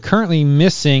 I am currently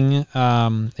missing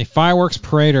a fireworks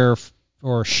parade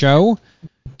or show,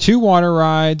 2 water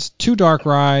rides, 2 dark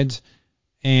rides,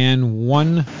 and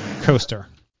 1 coaster.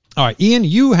 All right, Ian,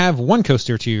 you have 1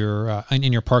 coaster to your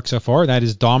in your park so far. That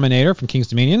is Dominator from King's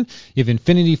Dominion. You have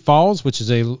Infinity Falls, which is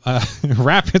a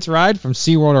rapids ride from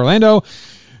SeaWorld Orlando.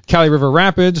 Cali River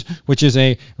Rapids, which is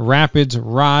a rapids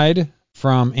ride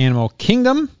from Animal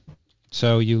Kingdom.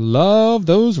 So you love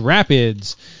those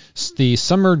rapids. The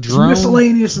Summer Drone.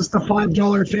 Miscellaneous is the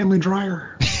 $5 family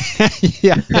dryer.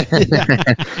 Yeah.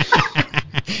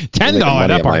 $10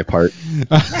 that my part.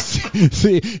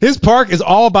 See, his park is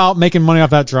all about making money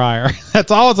off that dryer.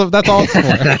 That's all it's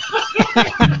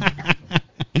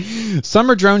for.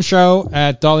 Summer Drone Show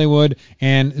at Dollywood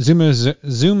and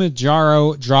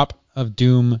Zumajaro Drop of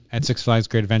Doom at Six Flags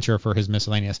Great Adventure for his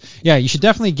miscellaneous. Yeah, you should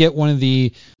definitely get one of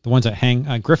the ones that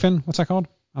hang Griffin. What's that called?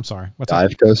 I'm sorry. What's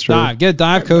dive coaster? Get a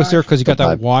dive coaster because you got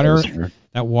that coaster.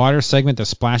 water segment that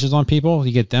splashes on people.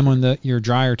 You get them on your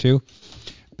dryer too.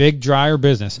 Big dryer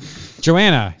business.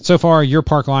 Joanna, so far your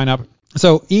park lineup.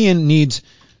 So Ian needs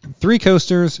 3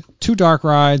 coasters, 2 dark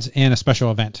rides, and a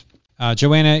special event.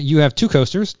 Joanna, you have 2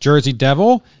 coasters. Jersey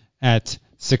Devil at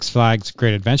Six Flags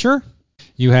Great Adventure.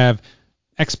 You have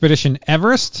Expedition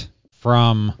Everest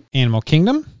from Animal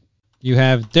Kingdom. You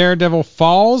have Daredevil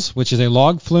Falls, which is a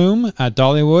log flume at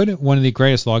Dollywood, one of the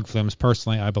greatest log flumes,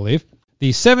 personally, I believe.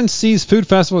 The Seven Seas Food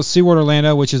Festival at SeaWorld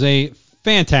Orlando, which is a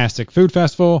fantastic food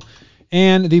festival.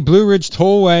 And the Blue Ridge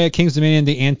Tollway at King's Dominion,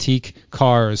 the antique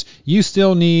cars. You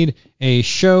still need a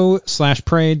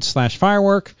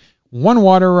show/parade/firework, 1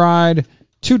 water ride,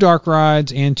 2 dark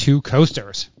rides, and 2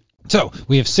 coasters. So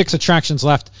we have 6 attractions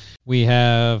left. We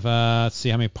have, let's see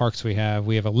how many parks we have.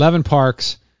 We have 11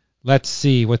 parks. Let's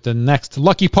see what the next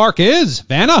lucky park is.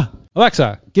 Vanna,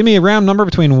 Alexa, give me a round number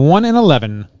between 1 and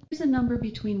 11. Here's a number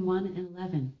between 1 and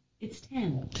 11. It's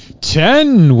 10.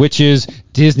 10, which is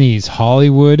Disney's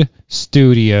Hollywood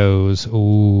Studios.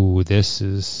 Ooh, this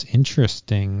is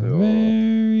interesting.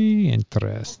 Very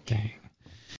interesting.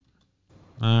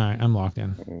 All right, I'm locked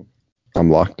in.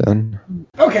 I'm locked in.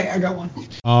 Okay, I got one.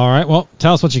 All right, well,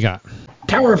 tell us what you got.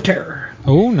 Tower of Terror.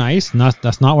 Oh, nice.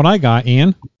 That's not what I got,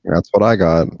 Ian. That's what I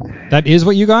got. That is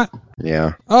what you got?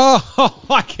 Yeah. Oh,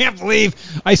 I can't believe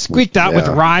I squeaked out with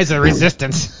Yeah. Rise of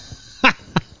Resistance.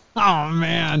 Oh,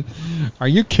 man. Are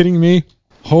you kidding me?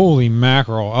 Holy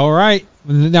mackerel. All right.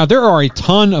 Now, there are a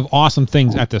ton of awesome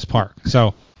things at this park.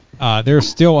 So there's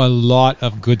still a lot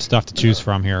of good stuff to choose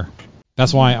from here.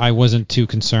 That's why I wasn't too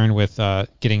concerned with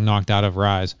getting knocked out of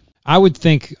Rise. I would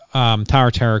think Tower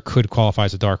of Terror could qualify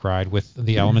as a dark ride with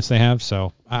the elements they have.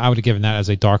 So I would have given that as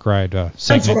a dark ride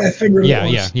segment. That's what I figured it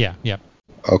was. Yeah.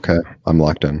 Okay, I'm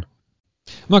locked in.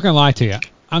 I'm not going to lie to you.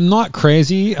 I'm not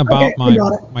crazy about Okay, we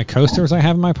got it. my coasters I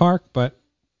have in my park, but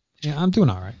yeah, I'm doing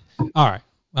all right. All right.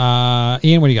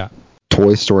 Ian, what do you got?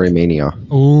 Toy Story Mania.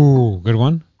 Ooh, good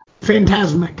one.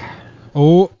 Phantasmic.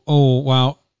 Oh,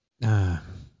 wow.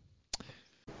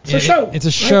 It's a show. It's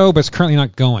a show, but it's currently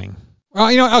not going. Well,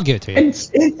 I'll give it to you.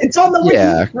 It's on the wiki,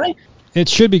 Yeah. right? It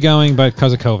should be going, but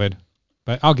because of COVID.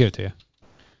 But I'll give it to you.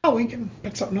 Oh, we can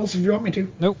pick something else if you want me to.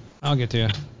 Nope, I'll give it to you.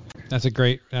 That's a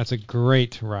great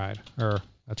ride or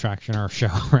attraction or show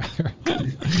rather.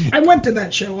 I went to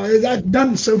that show. I've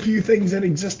done so few things that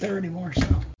exist there anymore. So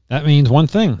That means one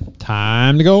thing.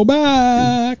 Time to go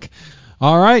back.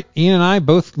 All right, Ian and I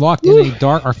both locked in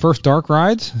our first dark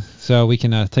rides, so we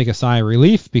can take a sigh of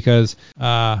relief because,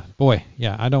 I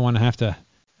don't want to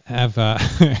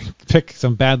have pick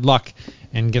some bad luck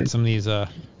and get some of these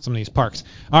parks.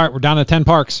 All right, we're down to 10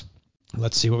 parks.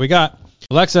 Let's see what we got.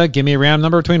 Alexa, give me a round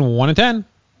number between 1 and 10.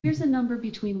 Here's a number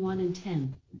between 1 and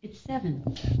 10. It's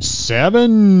 7.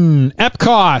 7.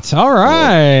 Epcot. All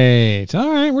right.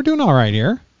 All right. We're doing all right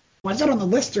here. Why is that on the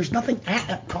list? There's nothing at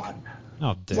Epcot.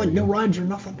 Oh, It's like no rides or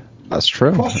nothing. That's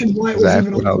true. Question why it was Exactly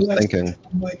even what I on the was list. thinking.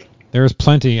 I'm like, There's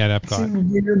plenty at it Epcot.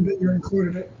 seemed weird that you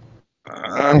included it.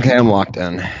 Okay, I'm locked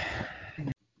in.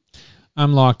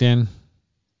 I'm locked in.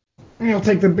 I'll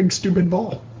take the big stupid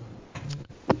ball,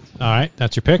 All right.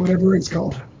 That's your pick. whatever it's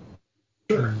called.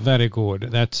 Sure. Very good.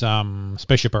 That's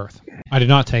Spaceship Earth. I did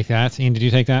not take that. Ian, did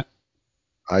you take that?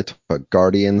 I took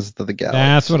Guardians of the Galaxy.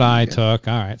 That's what I took.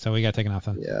 All right. So we got to take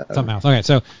nothing. Yeah. Something else. Okay.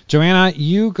 So, Joanna,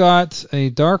 you got a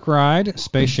dark ride,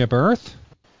 Spaceship Earth.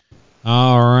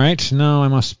 All right. Now I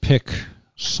must pick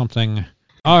something.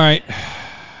 All right.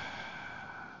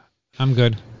 I'm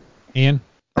good. Ian?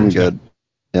 I'm good.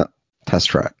 Yeah. Test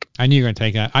Track. I knew you were going to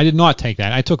take that. I did not take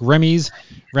that. I took Remy's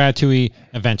Ratatouille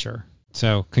Adventure.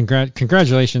 So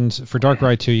congratulations for Dark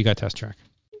Ride 2. You got Test Track.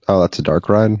 Oh, that's a dark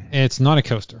ride? It's not a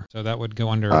coaster, so that would go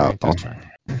under Oh. a Test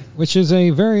Track, which is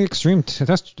a very extreme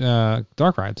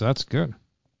dark ride. So that's good.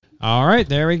 All right,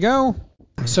 there we go.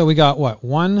 So we got what?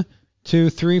 1, 2,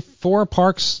 3, 4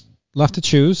 parks left to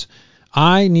choose.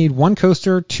 I need 1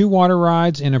 coaster, 2 water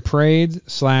rides, and a parade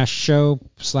 / show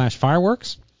 /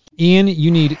 fireworks. Ian,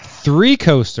 you need 3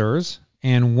 coasters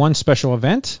and 1 special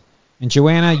event. And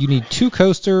Joanna, you need 2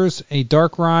 coasters, a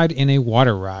dark ride, and a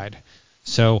water ride.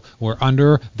 So we're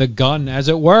under the gun, as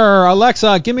it were.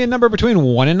 Alexa, give me a number between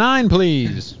 1 and 9,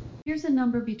 please. Here's a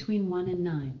number between 1 and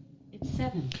 9. It's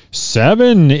 7.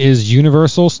 7 is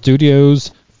Universal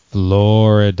Studios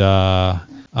Florida.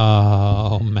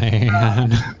 Oh,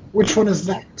 man. Which one is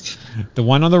that? The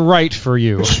one on the right for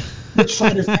you. Which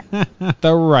side is that?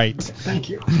 The right. Thank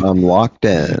you. I'm locked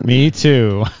in. Me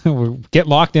too. We'll get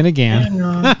locked in again. Hang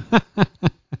on.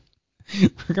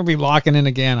 We're going to be locking in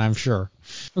again, I'm sure.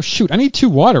 Oh, shoot. I need 2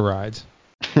 water rides.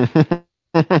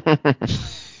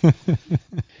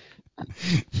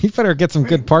 You better get some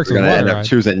good parks We're with going to water end up rides.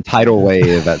 choosing Tidal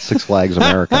Wave at Six Flags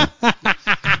America.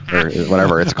 Or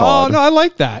whatever it's Oh, called. no, I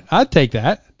like that. I'd take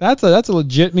that. That's a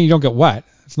legit, I mean, you don't get wet.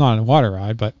 It's not a water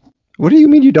ride, but What do you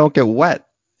mean you don't get wet?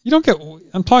 you don't get,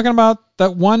 I'm talking about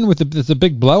that one with the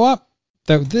big blow up,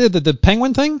 the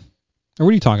penguin thing? Or what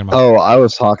are you talking about? Oh, I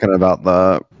was talking about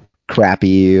the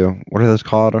crappy, what are those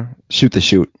called? Shoot the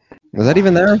Shoot. Is that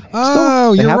even there?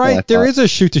 Oh, Still? They you're have one, I right. There thought. is a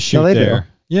shoot to shoot No, they do. there.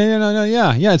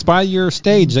 Yeah. It's by your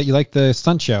stage that you like the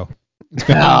stunt show. It's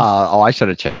been Oh, I should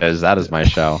have chose that as my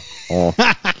show. Oh,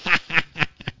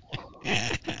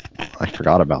 I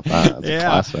forgot about that. It's Yeah. a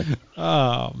classic.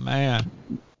 Oh man.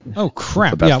 Oh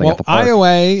crap. the best Yeah. thing Well, at the park.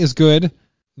 IOA is good.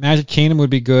 Magic Kingdom would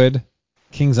be good.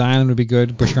 Kings Island would be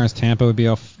good. Busch Gardens Tampa would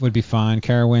be fine.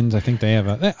 Carowinds, I think they have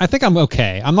I think I'm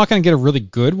okay. I'm not gonna get a really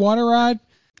good water ride,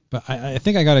 but I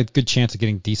think I got a good chance of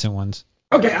getting decent ones.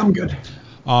 Okay, I'm good.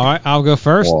 All right, I'll go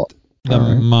first. Well, The all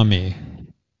right. Mummy.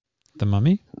 The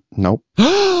Mummy? Nope.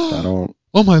 I don't.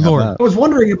 Oh my have lord. that. I was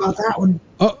wondering about that one.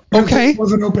 Oh, because okay. It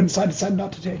wasn't open, so I decided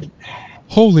not to take it.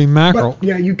 Holy mackerel. But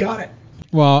yeah, you got it.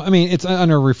 Well, I mean, it's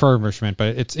under refurbishment,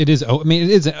 but it is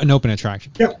an open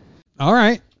attraction. Yep. All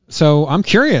right. So I'm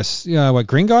curious. What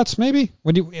Gringotts maybe?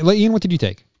 Ian? What did you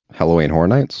take? Halloween Horror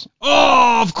Nights.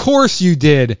 Oh, of course you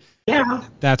did. Yeah.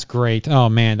 That's great. Oh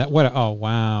man,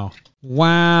 wow.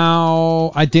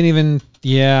 Wow. I didn't even.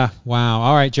 Yeah. Wow.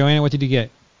 All right, Joanna, what did you get?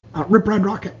 Rip Ride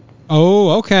Rocket.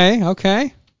 Oh, okay.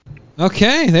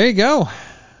 There you go.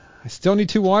 I still need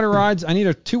 2 water rides. I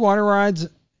need 2 water rides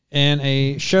and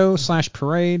a show /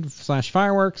 parade /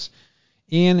 fireworks.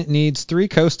 Ian needs 3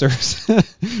 coasters,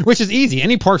 which is easy.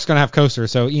 Any park's gonna have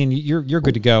coasters, so Ian, you're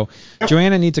good to go.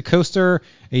 Joanna needs a coaster,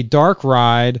 a dark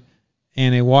ride,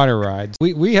 and a water ride.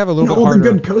 We have a little bit All the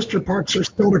harder. good coaster parks are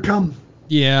still to come.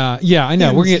 Yeah, I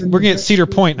know. We're gonna get Cedar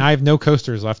Point, and I have no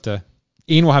coasters left to.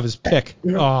 Ian will have his pick.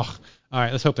 Yeah. Oh, all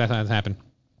right. Let's hope that doesn't happen.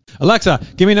 Alexa,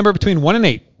 give me a number between 1 and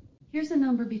 8. Here's a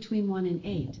number between 1 and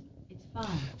 8. It's 5.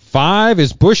 5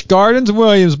 is Busch Gardens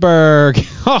Williamsburg.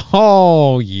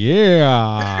 Oh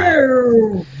yeah.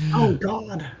 Oh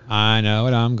God. I know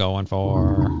what I'm going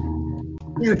for. I'm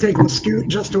gonna take the Scoot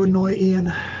just to annoy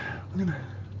Ian.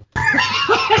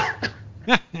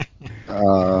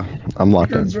 I'm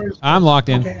locked in. I'm locked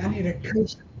in. Okay, I need a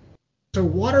coaster. So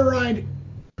water ride,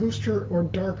 coaster, or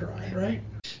dark ride, right?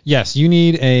 Yes, you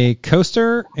need a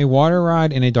coaster, a water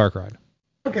ride, and a dark ride.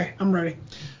 Okay, I'm ready.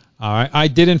 All right. I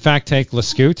did in fact take Le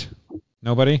Scoot.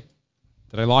 Nobody?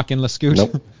 Did I lock in Le Scoot?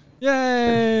 Nope.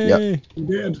 Yay! Yep. You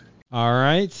did. All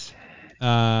right.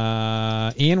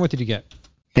 Ian, what did you get?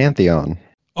 Pantheon.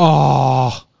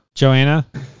 Oh, Joanna.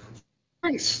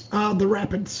 Nice. The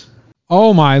Rapids.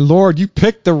 Oh my lord, you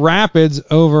picked the Rapids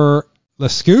over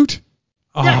Scoot?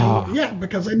 Yeah, Oh, yeah,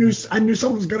 because I knew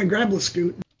someone was gonna grab the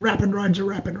Scoot. Rapid rides are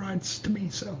rapid rides to me,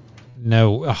 so.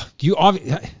 no.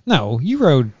 No, you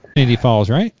rode Infinity Falls,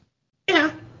 right?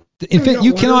 Yeah.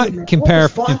 You cannot compare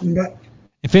Fun, but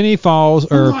Infinity Falls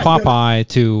or I'm not gonna- Popeye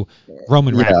to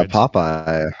Roman Yeah, Rapids.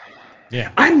 Popeye.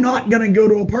 Yeah. I'm not gonna go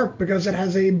to a park because it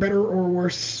has a better or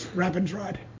worse rapids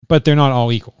ride. But they're not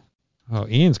all equal. Oh,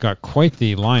 Ian's got quite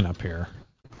the lineup here.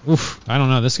 Oof, I don't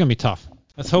know. This is going to be tough.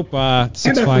 Let's hope Six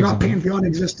And I Flags. forgot Pantheon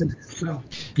existed, so.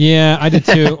 Yeah, I did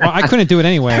too. Well, I couldn't do it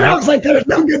anyway. And I was like, there's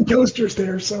no good coasters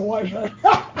there, so why should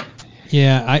I?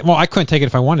 Yeah, I couldn't take it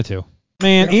if I wanted to.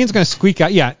 Man, Yeah. Ian's going to squeak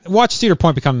out. Yeah, watch Cedar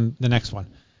Point become the next one.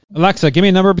 Alexa, give me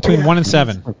a number between 1 and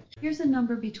 7. Here's a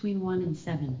number between 1 and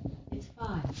 7. It's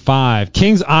 5. 5.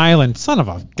 Kings Island. Son of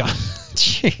a gun.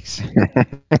 Jeez.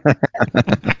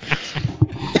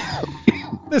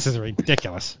 This is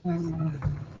ridiculous.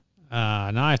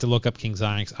 Now I have to look up Kings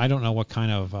Island 'cause I don't know what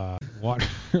kind of water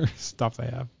stuff they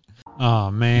have.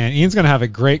 Oh, man. Ian's going to have a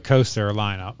great coaster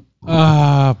lineup.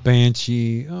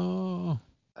 Banshee. Oh.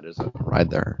 That is a ride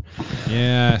there.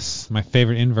 Yes, my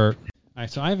favorite invert. All right,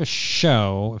 so I have a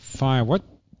show. What?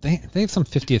 They have some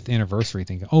 50th anniversary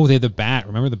thing. Oh, they have the bat.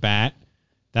 Remember the bat?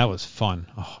 That was fun.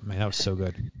 Oh, man, that was so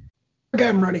good. Okay,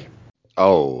 I'm ready.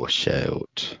 Oh,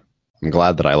 shoot. I'm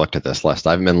glad that I looked at this list.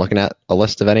 I haven't been looking at a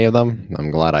list of any of them.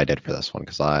 I'm glad I did for this one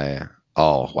because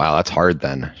oh, wow, that's hard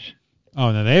then.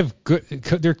 Oh, no, they have good.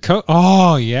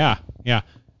 Oh, yeah. Yeah.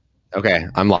 Okay,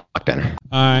 I'm locked in.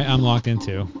 I'm locked in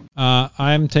too.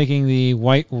 I'm taking the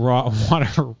White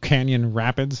Water Canyon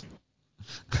Rapids.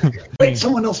 Wait,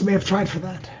 someone else may have tried for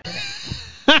that.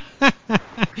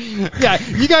 Yeah,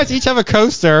 you guys each have a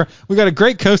coaster. We got a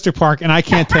great coaster park, and I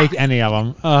can't take any of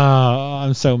them. Oh,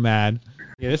 I'm so mad.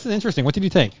 Yeah, this is interesting. What did you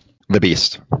take? The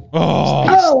Beast.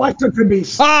 Oh, I took the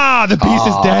Beast. the Beast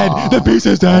is dead. The Beast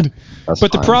is dead. That's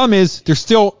But the fine. problem is, there's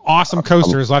still awesome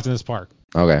coasters left in this park.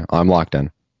 Okay, I'm locked in.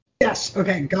 Yes,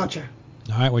 okay, gotcha.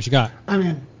 All right, what you got? I'm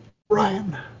in.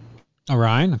 Ryan.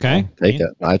 Orion, okay. Take it.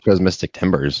 I chose Mystic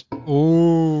Timbers.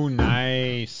 Ooh,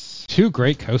 nice. 2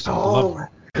 great coasters. I love them.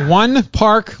 Oh, 1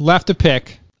 park left to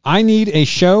pick. I need a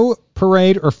show,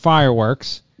 parade, or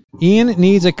fireworks. Ian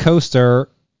needs a coaster,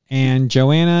 and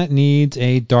Joanna needs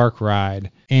a dark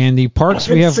ride. And the parks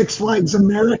we have. Six Flags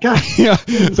America. Yeah.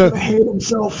 He's So gonna hate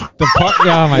himself. the park.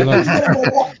 Oh my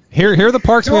lord. Here are the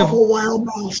parks we Go have. off a wild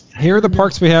mouse. Here are the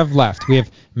parks we have left. We have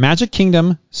Magic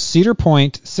Kingdom, Cedar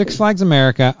Point, Six Flags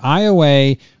America,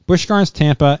 Iowa, Busch Gardens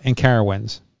Tampa, and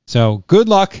Carowinds. So good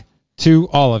luck to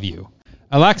all of you.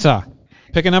 Alexa,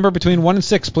 pick a number between 1 and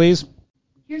 6, please.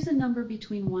 Here's a number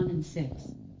between 1 and 6.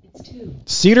 It's 2.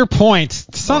 Cedar Point.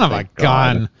 Son of a thank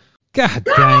gun. God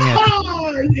dang it.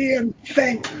 Oh, Ian,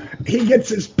 he gets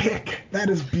his pick. That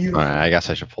is beautiful. All right, I guess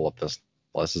I should pull up this.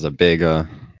 This is a big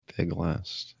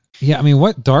list. Yeah, I mean,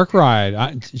 what dark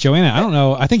ride? Joanna, I don't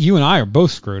know. I think you and I are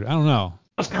both screwed. I don't know.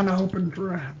 I was kind of hoping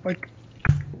for like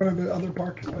one of the other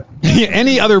parks, but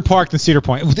Any other park than Cedar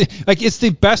Point. Like, it's the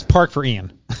best park for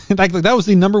Ian. Like that was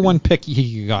the number 1 pick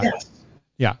he got. yes.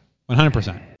 Yeah,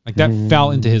 100%. Like, that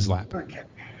fell into his lap. Okay.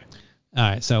 All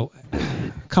right, so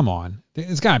come on.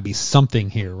 There's got to be something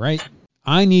here, right?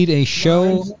 I need a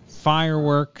show,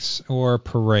 fireworks, or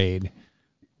parade.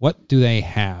 What do they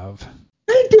have?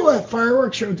 They do a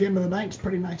fireworks show at the end of the night. It's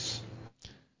pretty nice.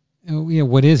 Oh, yeah,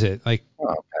 what is it? Like, Oh,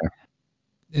 okay.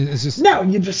 it's just No,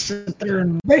 you just sit there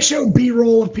and they show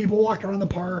B-roll of people walking around the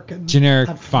park and generic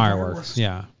have fireworks.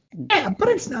 Yeah. Yeah, but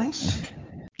it's nice.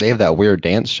 They have that weird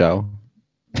dance show.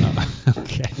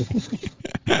 Okay.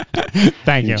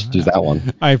 Thank you. Choose that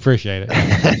one. I appreciate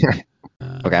it.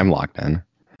 Okay, I'm locked in.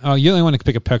 Oh, you only want to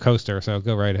pick a coaster, so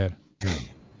go right ahead.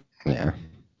 Yeah.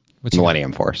 What's your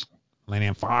Millennium Force.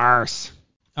 Millennium Farce.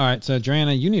 All right, so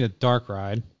Joanna, you need a dark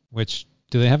ride. Which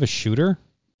do they have a shooter?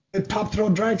 The Top Thrill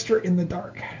Dragster in the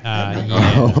dark. at night.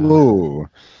 Yeah. Oh.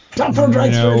 Top Thrill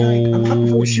Dragster at night. I'm hunting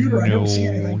for a shooter. I don't see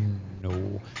anything.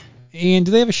 No. And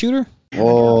do they have a shooter?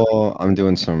 Oh, I'll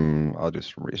do some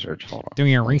research. Hold on.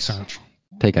 Doing your research.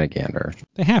 Taking a gander.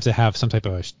 They have to have some type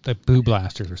of like boo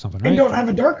blasters or something, They right? don't have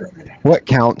a dark ride. What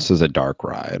counts as a dark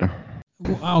ride?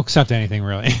 Well, I'll accept anything,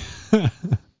 really.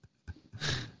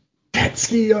 Jet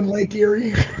ski on Lake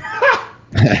Erie.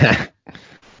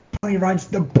 Pony rides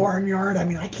the barnyard. I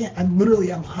mean, I can't. I'm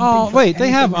hunting. Oh, for wait, they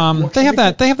have anything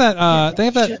that they have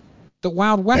looks that shit. the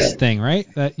Wild West thing, right?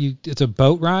 It's a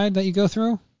boat ride that you go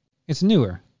through. It's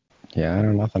newer. Yeah, I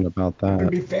know nothing about Would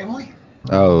that. be family.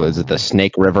 Oh, is it the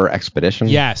Snake River Expedition?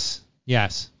 Yes.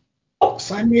 Oh,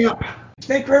 sign me up.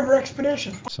 Snake River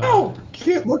Expedition. So- Oh,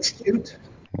 cute. Looks cute.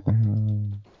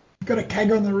 Got a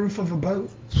keg on the roof of a boat.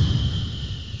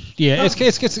 Yeah,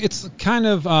 it's kind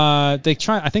of I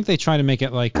think they try to make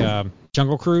it like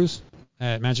Jungle Cruise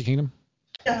at Magic Kingdom.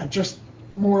 Yeah, just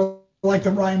more like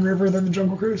the Rhine River than the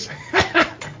Jungle Cruise.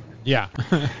 Yeah.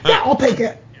 Yeah, I'll take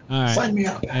it. All right. Sign me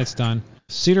up. It's done.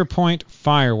 Cedar Point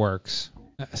fireworks.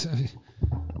 They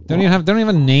don't even have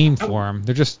a name for them.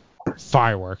 They're just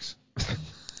fireworks.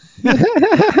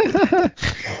 I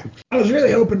was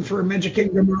really hoping for Magic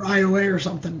Kingdom or IOA or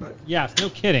something, but Yeah, no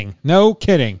kidding. No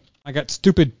kidding. I got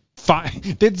stupid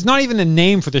It's not even a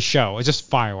name for the show. It's just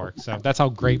fireworks. So that's how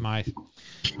great my.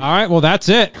 All right, well that's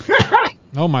it.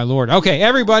 Oh my lord. Okay,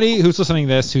 everybody who's listening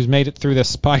to this, who's made it through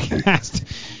this podcast,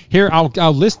 here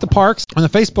I'll list the parks on the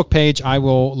Facebook page. I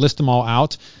will list them all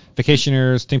out.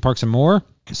 Vacationers, theme parks, and more.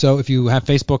 So if you have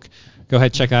Facebook, go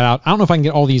ahead check that out. I don't know if I can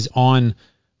get all these on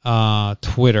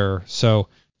Twitter, so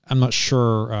I'm not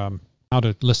sure how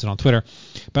to list it on Twitter,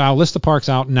 but I'll list the parks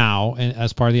out now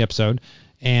as part of the episode,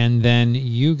 and then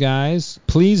you guys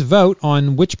please vote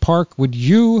on which park would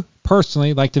you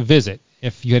personally like to visit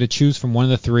if you had to choose from one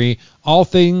of the three, all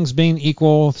things being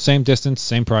equal, same distance,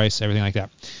 same price, everything like that.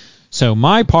 So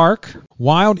my park,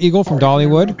 Wild Eagle from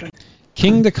Dollywood,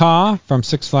 King Ka from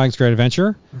Six Flags Great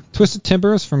Adventure, Twisted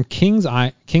Timbers from King's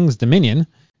Dominion,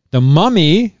 The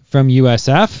Mummy from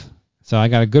USF, so I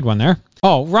got a good one there.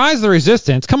 Oh, Rise of the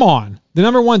Resistance, come on. The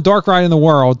 #1 dark ride in the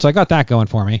world, so I got that going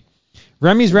for me.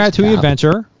 Remy's Ratatouille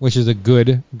Adventure, which is a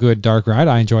good dark ride.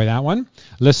 I enjoy that one.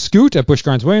 Le Scoot at Busch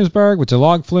Gardens Williamsburg, which is a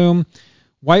log flume.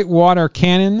 Whitewater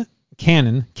Canyon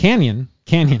at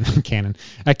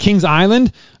Kings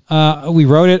Island. We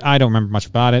rode it. I don't remember much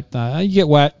about it. You get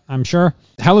wet, I'm sure.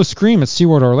 Hello Scream at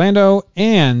SeaWorld Orlando,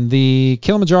 and the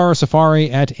Kilimanjaro Safari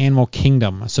at Animal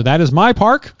Kingdom. So that is my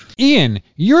park. Ian,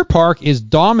 your park is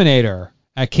Dominator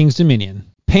at King's Dominion,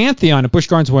 Pantheon at Busch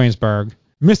Gardens Williamsburg,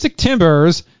 Mystic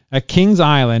Timbers at Kings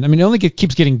Island. I mean, it only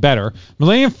keeps getting better.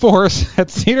 Millennium Force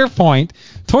at Cedar Point,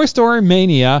 Toy Story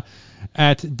Mania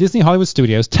at Disney Hollywood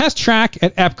Studios, Test Track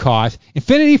at Epcot,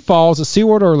 Infinity Falls at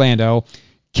SeaWorld Orlando,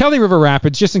 Kelly River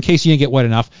Rapids, just in case you didn't get wet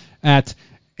enough, at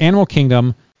Animal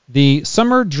Kingdom, the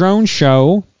Summer Drone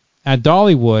Show at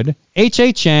Dollywood,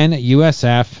 HHN at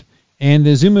USF, and the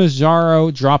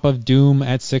Zumajaro Drop of Doom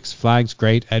at Six Flags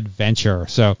Great Adventure.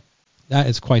 So that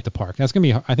is quite the park. I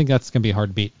think that's gonna be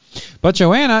hard to beat. But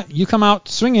Joanna, you come out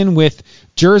swinging with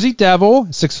Jersey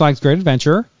Devil, Six Flags Great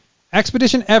Adventure,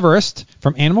 Expedition Everest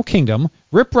from Animal Kingdom,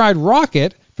 Rip Ride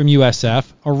Rocket from USF,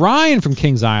 Orion from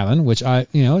Kings Island, which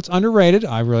it's underrated.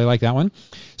 I really like that one.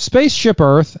 Spaceship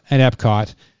Earth at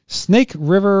Epcot, Snake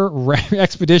River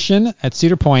Expedition at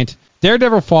Cedar Point,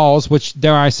 Daredevil Falls, which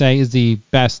dare I say is the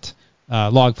best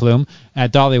log flume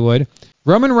at Dollywood,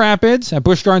 Roman Rapids at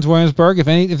Busch Gardens Williamsburg.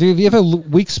 If you have a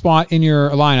weak spot in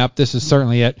your lineup, this is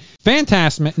certainly it.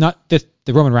 Fantasmic, not this.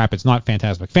 The Roman Rapids, not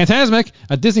Fantasmic. Fantasmic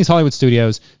at Disney's Hollywood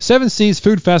Studios, Seven Seas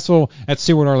Food Festival at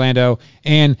SeaWorld Orlando,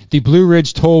 and the Blue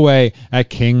Ridge Tollway at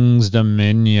King's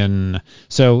Dominion.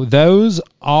 So those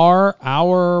are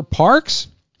our parks.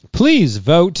 Please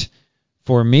vote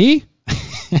for me.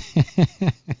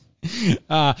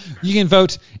 You can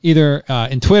vote either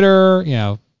in Twitter,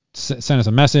 send us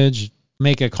a message,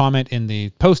 make a comment in the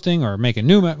posting, or make a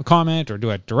new comment, or do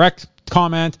a direct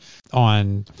comment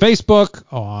on Facebook,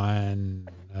 on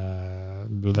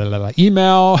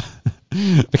email,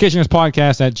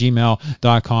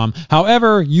 vacationerspodcast@gmail.com.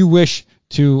 However you wish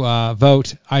to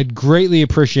vote, I'd greatly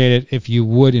appreciate it if you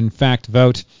would in fact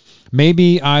vote.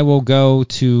 Maybe I will go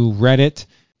to Reddit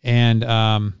and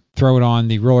throw it on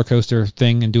the roller coaster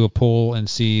thing and do a poll and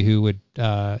see who would,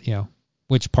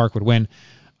 which park would win.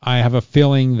 I have a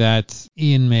feeling that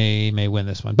Ian may win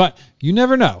this one, but you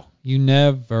never know. You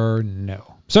never know.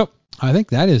 So I think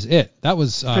that is it. That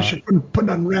was especially put it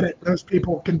on Reddit. Those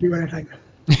people can do anything.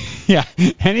 Yeah,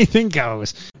 anything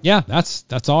goes. Yeah,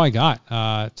 that's all I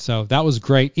got. So that was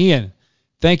great, Ian.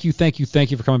 Thank you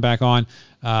for coming back on.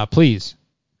 Please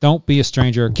don't be a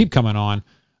stranger. Keep coming on.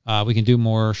 We can do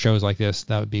more shows like this.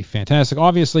 That would be fantastic.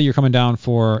 Obviously, you're coming down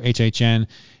for HHN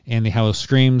and the Hello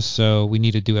Screams, so we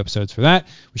need to do episodes for that.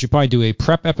 We should probably do a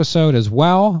prep episode as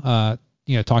well,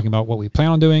 talking about what we plan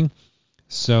on doing.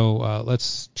 So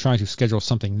let's try to schedule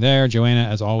something there. Joanna,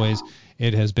 as always,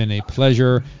 it has been a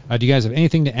pleasure. Do you guys have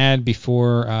anything to add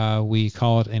before we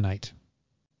call it a night?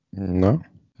 No.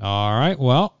 All right.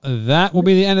 Well, that will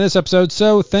be the end of this episode.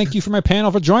 So thank you for my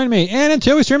panel for joining me. And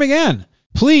until we stream again,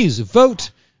 please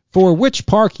vote for which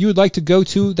park you would like to go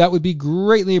to. That would be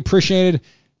greatly appreciated.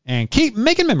 And keep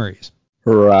making memories.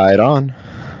 Right on.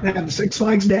 Have Six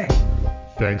Flags Day.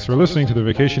 Thanks for listening to the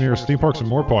Vacationers, Theme Parks, and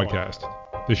More podcast.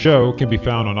 The show can be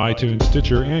found on iTunes,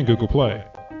 Stitcher, and Google Play.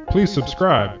 Please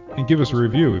subscribe and give us a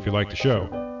review if you like the show.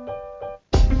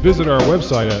 Visit our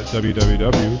website at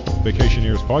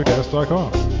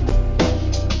www.vacationeerspodcast.com.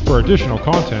 For additional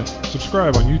content,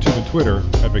 subscribe on YouTube and Twitter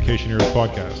at Vacationeers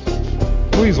Podcast.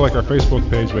 Please like our Facebook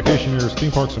page, Vacationeers,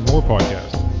 Theme Parks, and More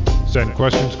Podcast. Send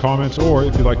questions, comments, or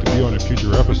if you'd like to be on a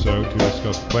future episode to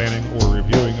discuss planning or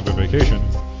reviewing of a vacation,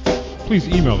 please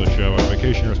email the show at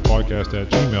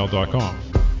vacationeerspodcast@gmail.com.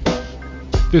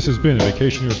 This has been a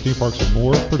Vacationeers, Theme Parks, and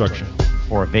More production.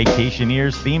 For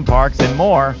Vacationeers, Theme Parks, and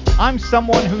More, I'm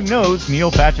someone who knows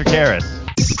Neil Patrick Harris.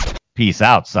 Peace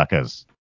out, suckers.